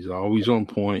 he's always on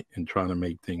point and trying to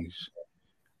make things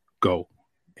go.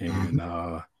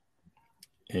 Mm-hmm.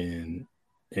 And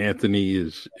Anthony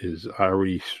is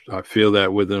I feel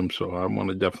that with him, so I want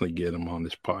to definitely get him on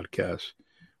this podcast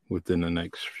within the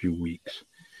next few weeks.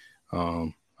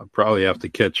 I probably have to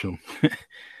catch him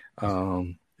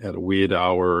at a weird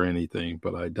hour or anything,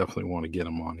 but I definitely want to get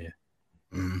him on here.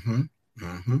 Mm-hmm.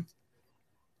 Mm-hmm.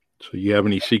 So you have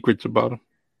any secrets about him?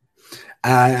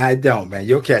 I don't, man.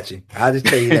 You'll catch him. I'll just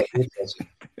tell you that. You'll catch him.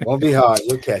 Won't be hard.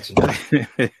 You'll catch him.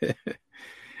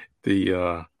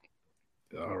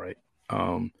 All right.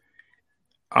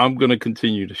 I'm gonna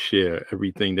continue to share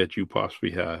everything that you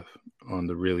possibly have on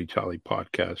the Really Charlie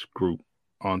podcast group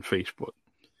on Facebook.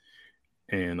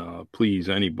 And please,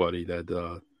 anybody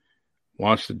that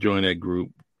wants to join that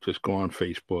group, just go on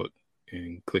Facebook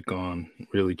and click on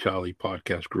Really Charlie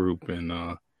podcast group.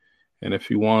 And if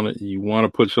you want to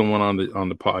put someone on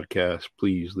the podcast,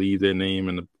 please leave their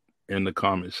name in the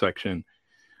comment section,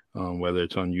 whether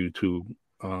it's on YouTube,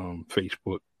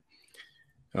 Facebook,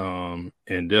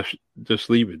 and just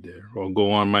leave it there, or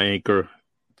go on my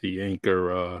the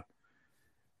Anchor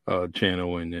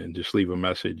channel, and just leave a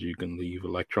message. You can leave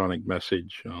electronic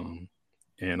message,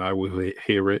 and I will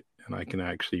hear it, and I can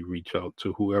actually reach out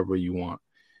to whoever you want.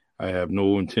 I have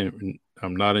no intent.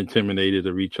 I'm not intimidated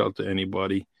to reach out to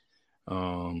anybody,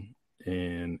 and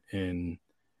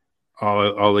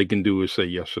all they can do is say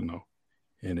yes or no.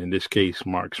 And in this case,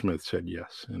 Mark Smith said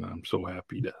yes, and I'm so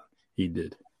happy that he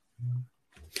did.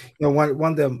 One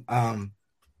of the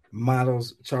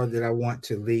models, Charlie, that I want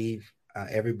to leave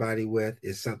everybody with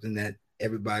is something that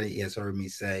everybody has heard me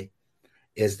say,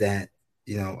 is that,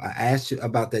 I asked you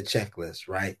about that checklist,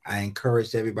 right? I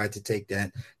encouraged everybody to take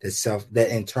that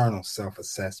internal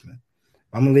self-assessment.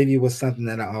 I'm going to leave you with something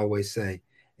that I always say,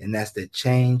 and that's that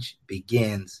change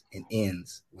begins and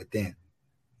ends within.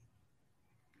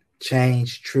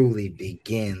 Change truly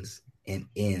begins and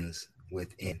ends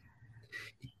within.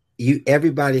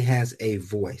 Everybody has a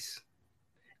voice,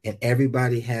 and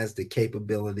everybody has the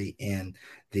capability and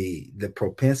the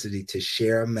propensity to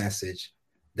share a message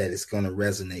that is going to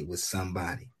resonate with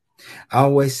somebody. I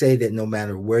always say that no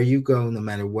matter where you go, no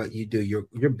matter what you do,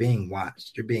 you're being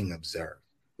watched, you're being observed.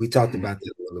 We talked about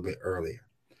that a little bit earlier.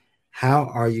 How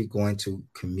are you going to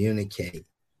communicate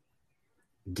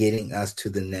getting us to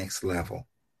the next level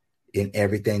in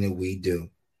everything that we do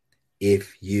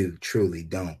if you truly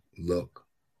don't look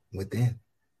within?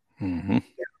 Mm-hmm.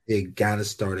 You got to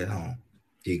start at home.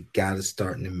 You got to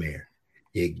start in the mirror.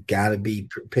 You got to be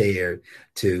prepared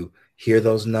to hear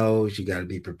those no's. You got to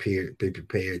be prepared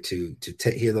to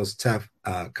hear those tough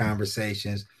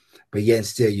conversations. But yet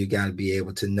still, you got to be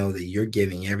able to know that you're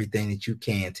giving everything that you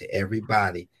can to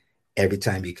everybody every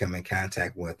time you come in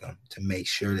contact with them, to make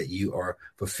sure that you are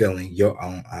fulfilling your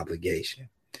own obligation.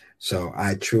 So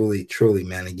I truly, truly,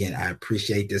 man, again, I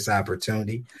appreciate this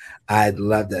opportunity. I'd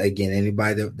love to, again,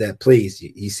 anybody that please,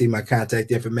 you see my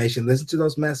contact information, listen to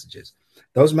those messages.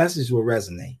 Those messages will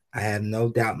resonate. I have no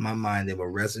doubt in my mind they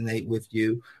will resonate with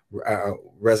you,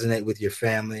 resonate with your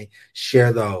family.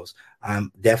 Share those.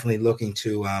 I'm definitely looking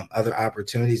to other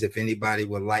opportunities. If anybody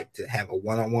would like to have a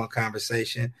one-on-one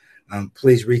conversation,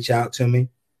 please reach out to me.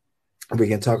 We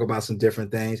can talk about some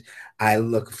different things. I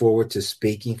look forward to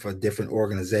speaking for different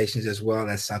organizations as well.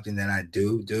 That's something that I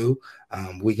do.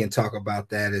 We can talk about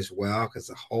that as well, because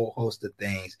a whole host of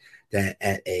things that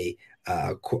at a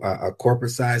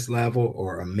corporate size level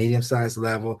or a medium size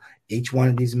level, each one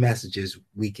of these messages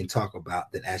we can talk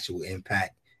about that actually will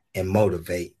impact and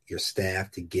motivate your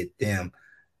staff to get them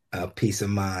peace of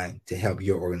mind to help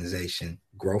your organization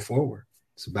grow forward.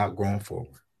 It's about growing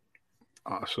forward.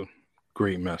 Awesome.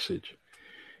 Great message.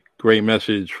 Great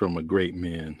message from a great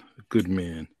man, a good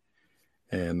man.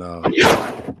 And you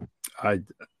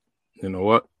know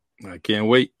what? I can't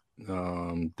wait.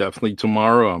 Definitely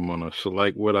tomorrow, I'm going to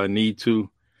select what I need to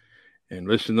and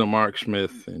listen to Mark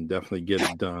Smith and definitely get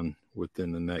it done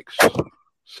within the next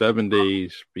 7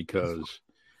 days, because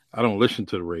I don't listen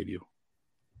to the radio.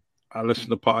 I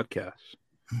listen to podcasts.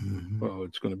 Mm-hmm. Well,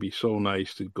 it's going to be so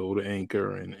nice to go to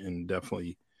Anchor and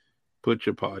definitely put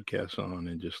your podcast on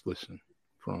and just listen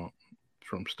from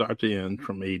start to end,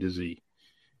 from A to Z.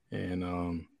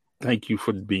 And thank you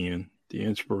for being the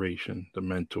inspiration, the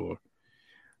mentor.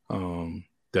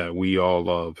 that we all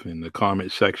love. In the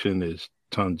comment section, there's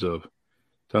tons of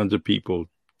people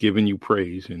giving you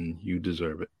praise, and you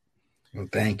deserve it. Well,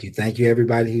 thank you,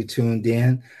 everybody who tuned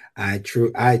in. I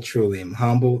truly am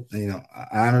humbled,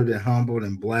 honored and humbled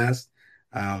and blessed.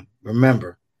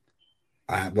 Remember,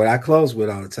 what I close with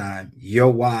all the time: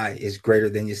 your why is greater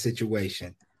than your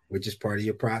situation, which is part of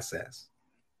your process.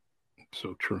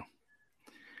 So true.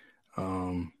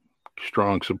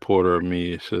 Strong supporter of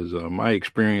me. It says, my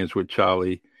experience with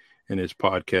Charlie and his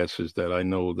podcast is that I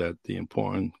know that the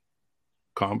important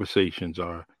conversations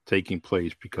are taking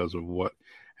place because of what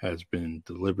has been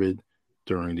delivered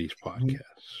during these podcasts.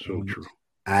 So true.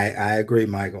 I agree,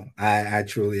 Michael. I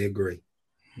truly agree.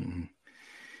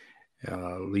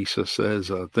 Mm-hmm. Lisa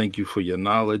says, thank you for your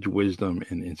knowledge, wisdom,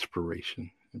 and inspiration.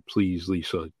 And please,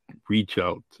 Lisa, reach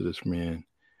out to this man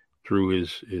through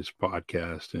his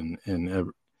podcast and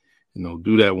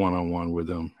do that one-on-one with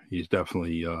him. He's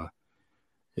definitely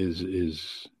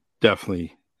is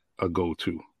definitely a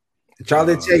go-to.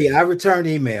 Charlie, tell you, I return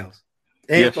emails.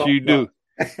 Yes, you do.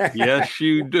 Yes,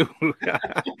 you do.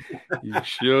 You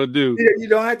sure do. You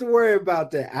don't have to worry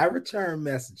about that. I return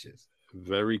messages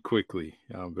very quickly.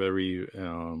 I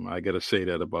got to say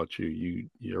that about you.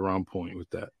 You're on point with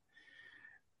that.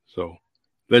 So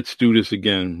let's do this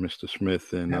again, Mr.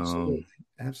 Smith. And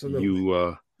absolutely.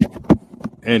 You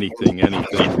anything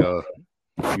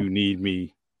you need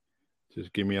me,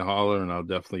 just give me a holler, and I'll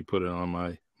definitely put it on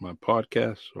my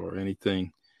podcast or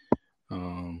anything.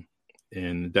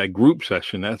 And that group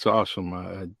session, that's awesome.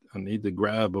 I need to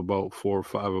grab about 4 or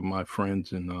 5 of my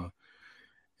friends and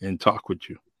talk with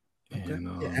you. Okay.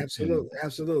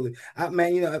 Absolutely.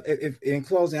 Man, if in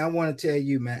closing, I want to tell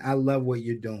you, man, I love what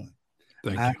you're doing.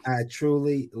 Thank you. I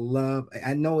truly love.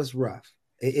 I know it's rough.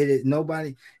 It is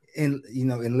nobody, and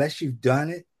unless you've done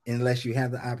it, unless you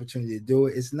have the opportunity to do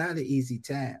it, it's not an easy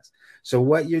task. So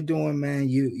what you're doing, man,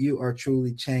 you are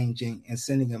truly changing and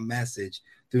sending a message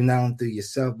through not only through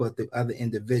yourself but the other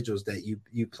individuals that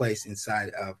you place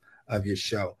inside of your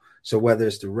show. So whether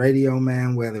it's the radio,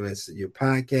 man, whether it's your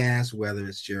podcast, whether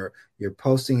it's your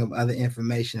posting of other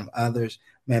information of others,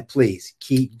 man, please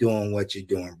keep doing what you're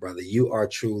doing, brother. You are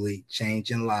truly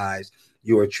changing lives.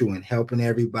 You are true in helping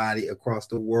everybody across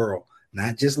the world,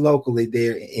 not just locally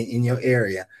there in your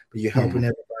area, but you're helping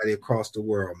everybody across the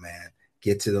world, man,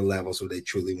 get to the levels where they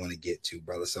truly want to get to,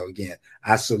 brother. So again,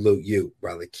 I salute you,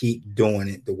 brother. Keep doing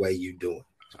it the way you do it.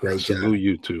 It's a great job. Salute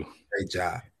you too. Great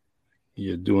job.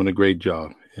 You're doing a great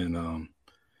job. And all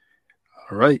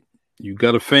right, you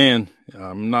got a fan.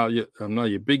 I'm not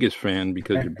your biggest fan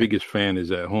because your biggest fan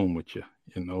is at home with you,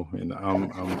 and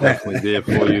I'm definitely there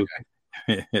for you.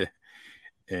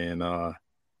 And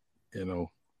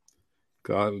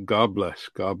God bless,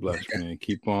 man.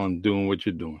 Keep on doing what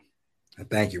you're doing.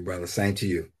 Thank you, brother. Same to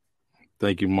you.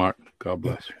 Thank you, Mark. God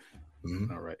bless.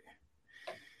 Mm-hmm.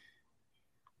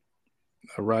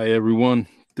 All right, everyone.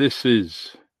 This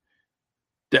is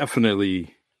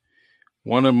definitely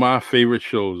one of my favorite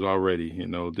shows already.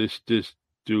 This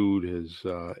dude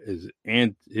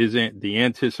the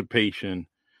anticipation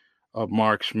of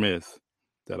Mark Smith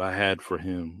that I had for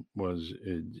him was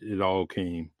it all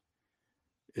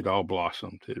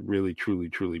blossomed. It really, truly,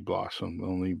 truly blossomed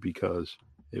only because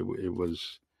it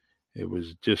was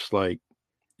just like,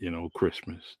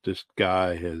 Christmas. This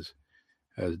guy has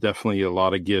definitely a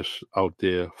lot of gifts out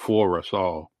there for us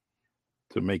all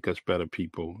to make us better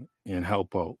people and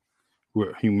help out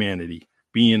humanity.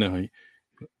 Being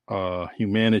a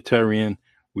humanitarian,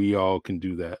 we all can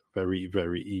do that very,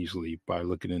 very easily by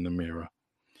looking in the mirror.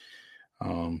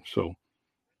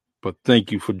 But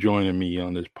thank you for joining me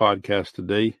on this podcast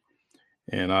today.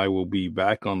 And I will be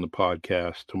back on the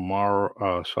podcast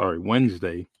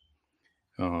Wednesday.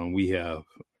 We have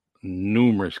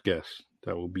numerous guests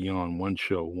that will be on one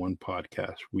show, one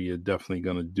podcast. We are definitely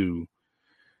going to do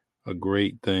a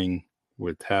great thing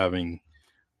with having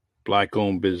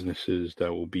Black-owned businesses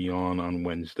that will be on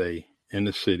Wednesday in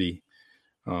the city.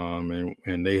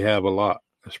 And they have a lot,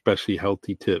 especially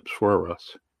healthy tips for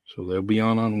us. So they'll be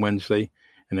on Wednesday.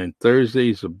 And then Thursday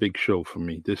is a big show for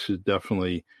me. This is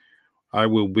definitely, I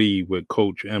will be with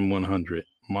Coach M100,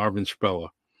 Marvin Speller.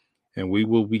 And we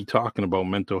will be talking about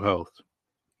mental health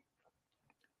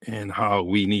and how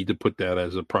we need to put that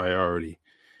as a priority.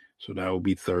 So that will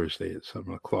be Thursday at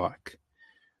 7:00.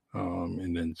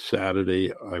 And then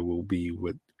Saturday, I will be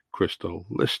with Crystal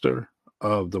Lister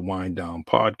of the Wind Down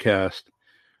Podcast,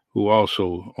 who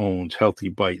also owns Healthy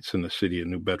Bites in the city of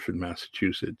New Bedford,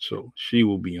 Massachusetts. So she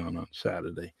will be on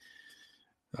Saturday.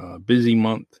 Busy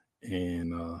month,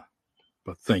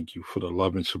 but thank you for the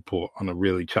love and support on the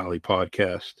Really Charlie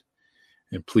podcast.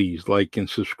 And please like and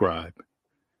subscribe.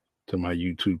 to my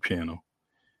YouTube channel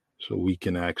so we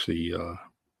can actually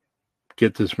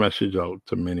get this message out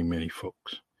to many, many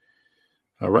folks.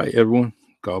 All right, everyone.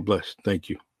 God bless. Thank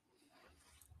you.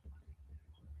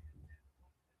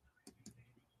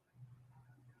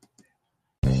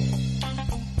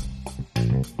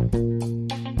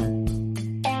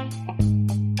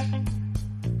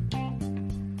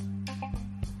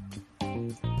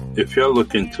 If you're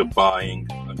looking to buying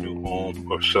a new home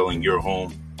or selling your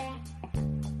home,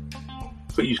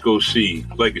 please go see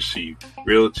Legacy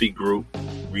Realty Group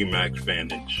Remax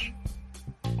Vantage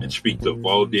and speak to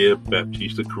Valdir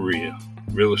Baptista Correa,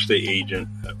 real estate agent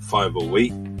at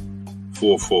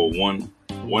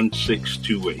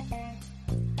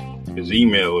 508-441-1628. His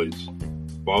email is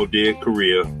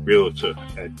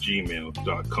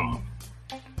valdircorrearealtor@gmail.com.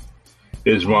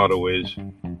 His motto is,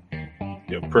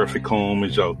 "Your perfect home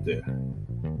is out there.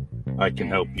 I can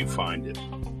help you find it."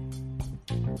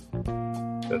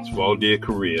 That's Valdir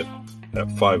Correa at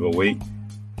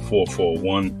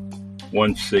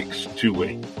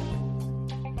 508-441-1628.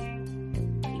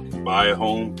 You can buy a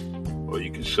home or you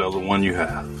can sell the one you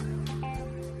have.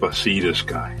 But see this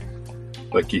guy.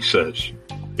 Like he says,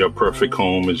 your perfect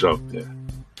home is out there.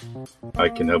 I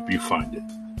can help you find it.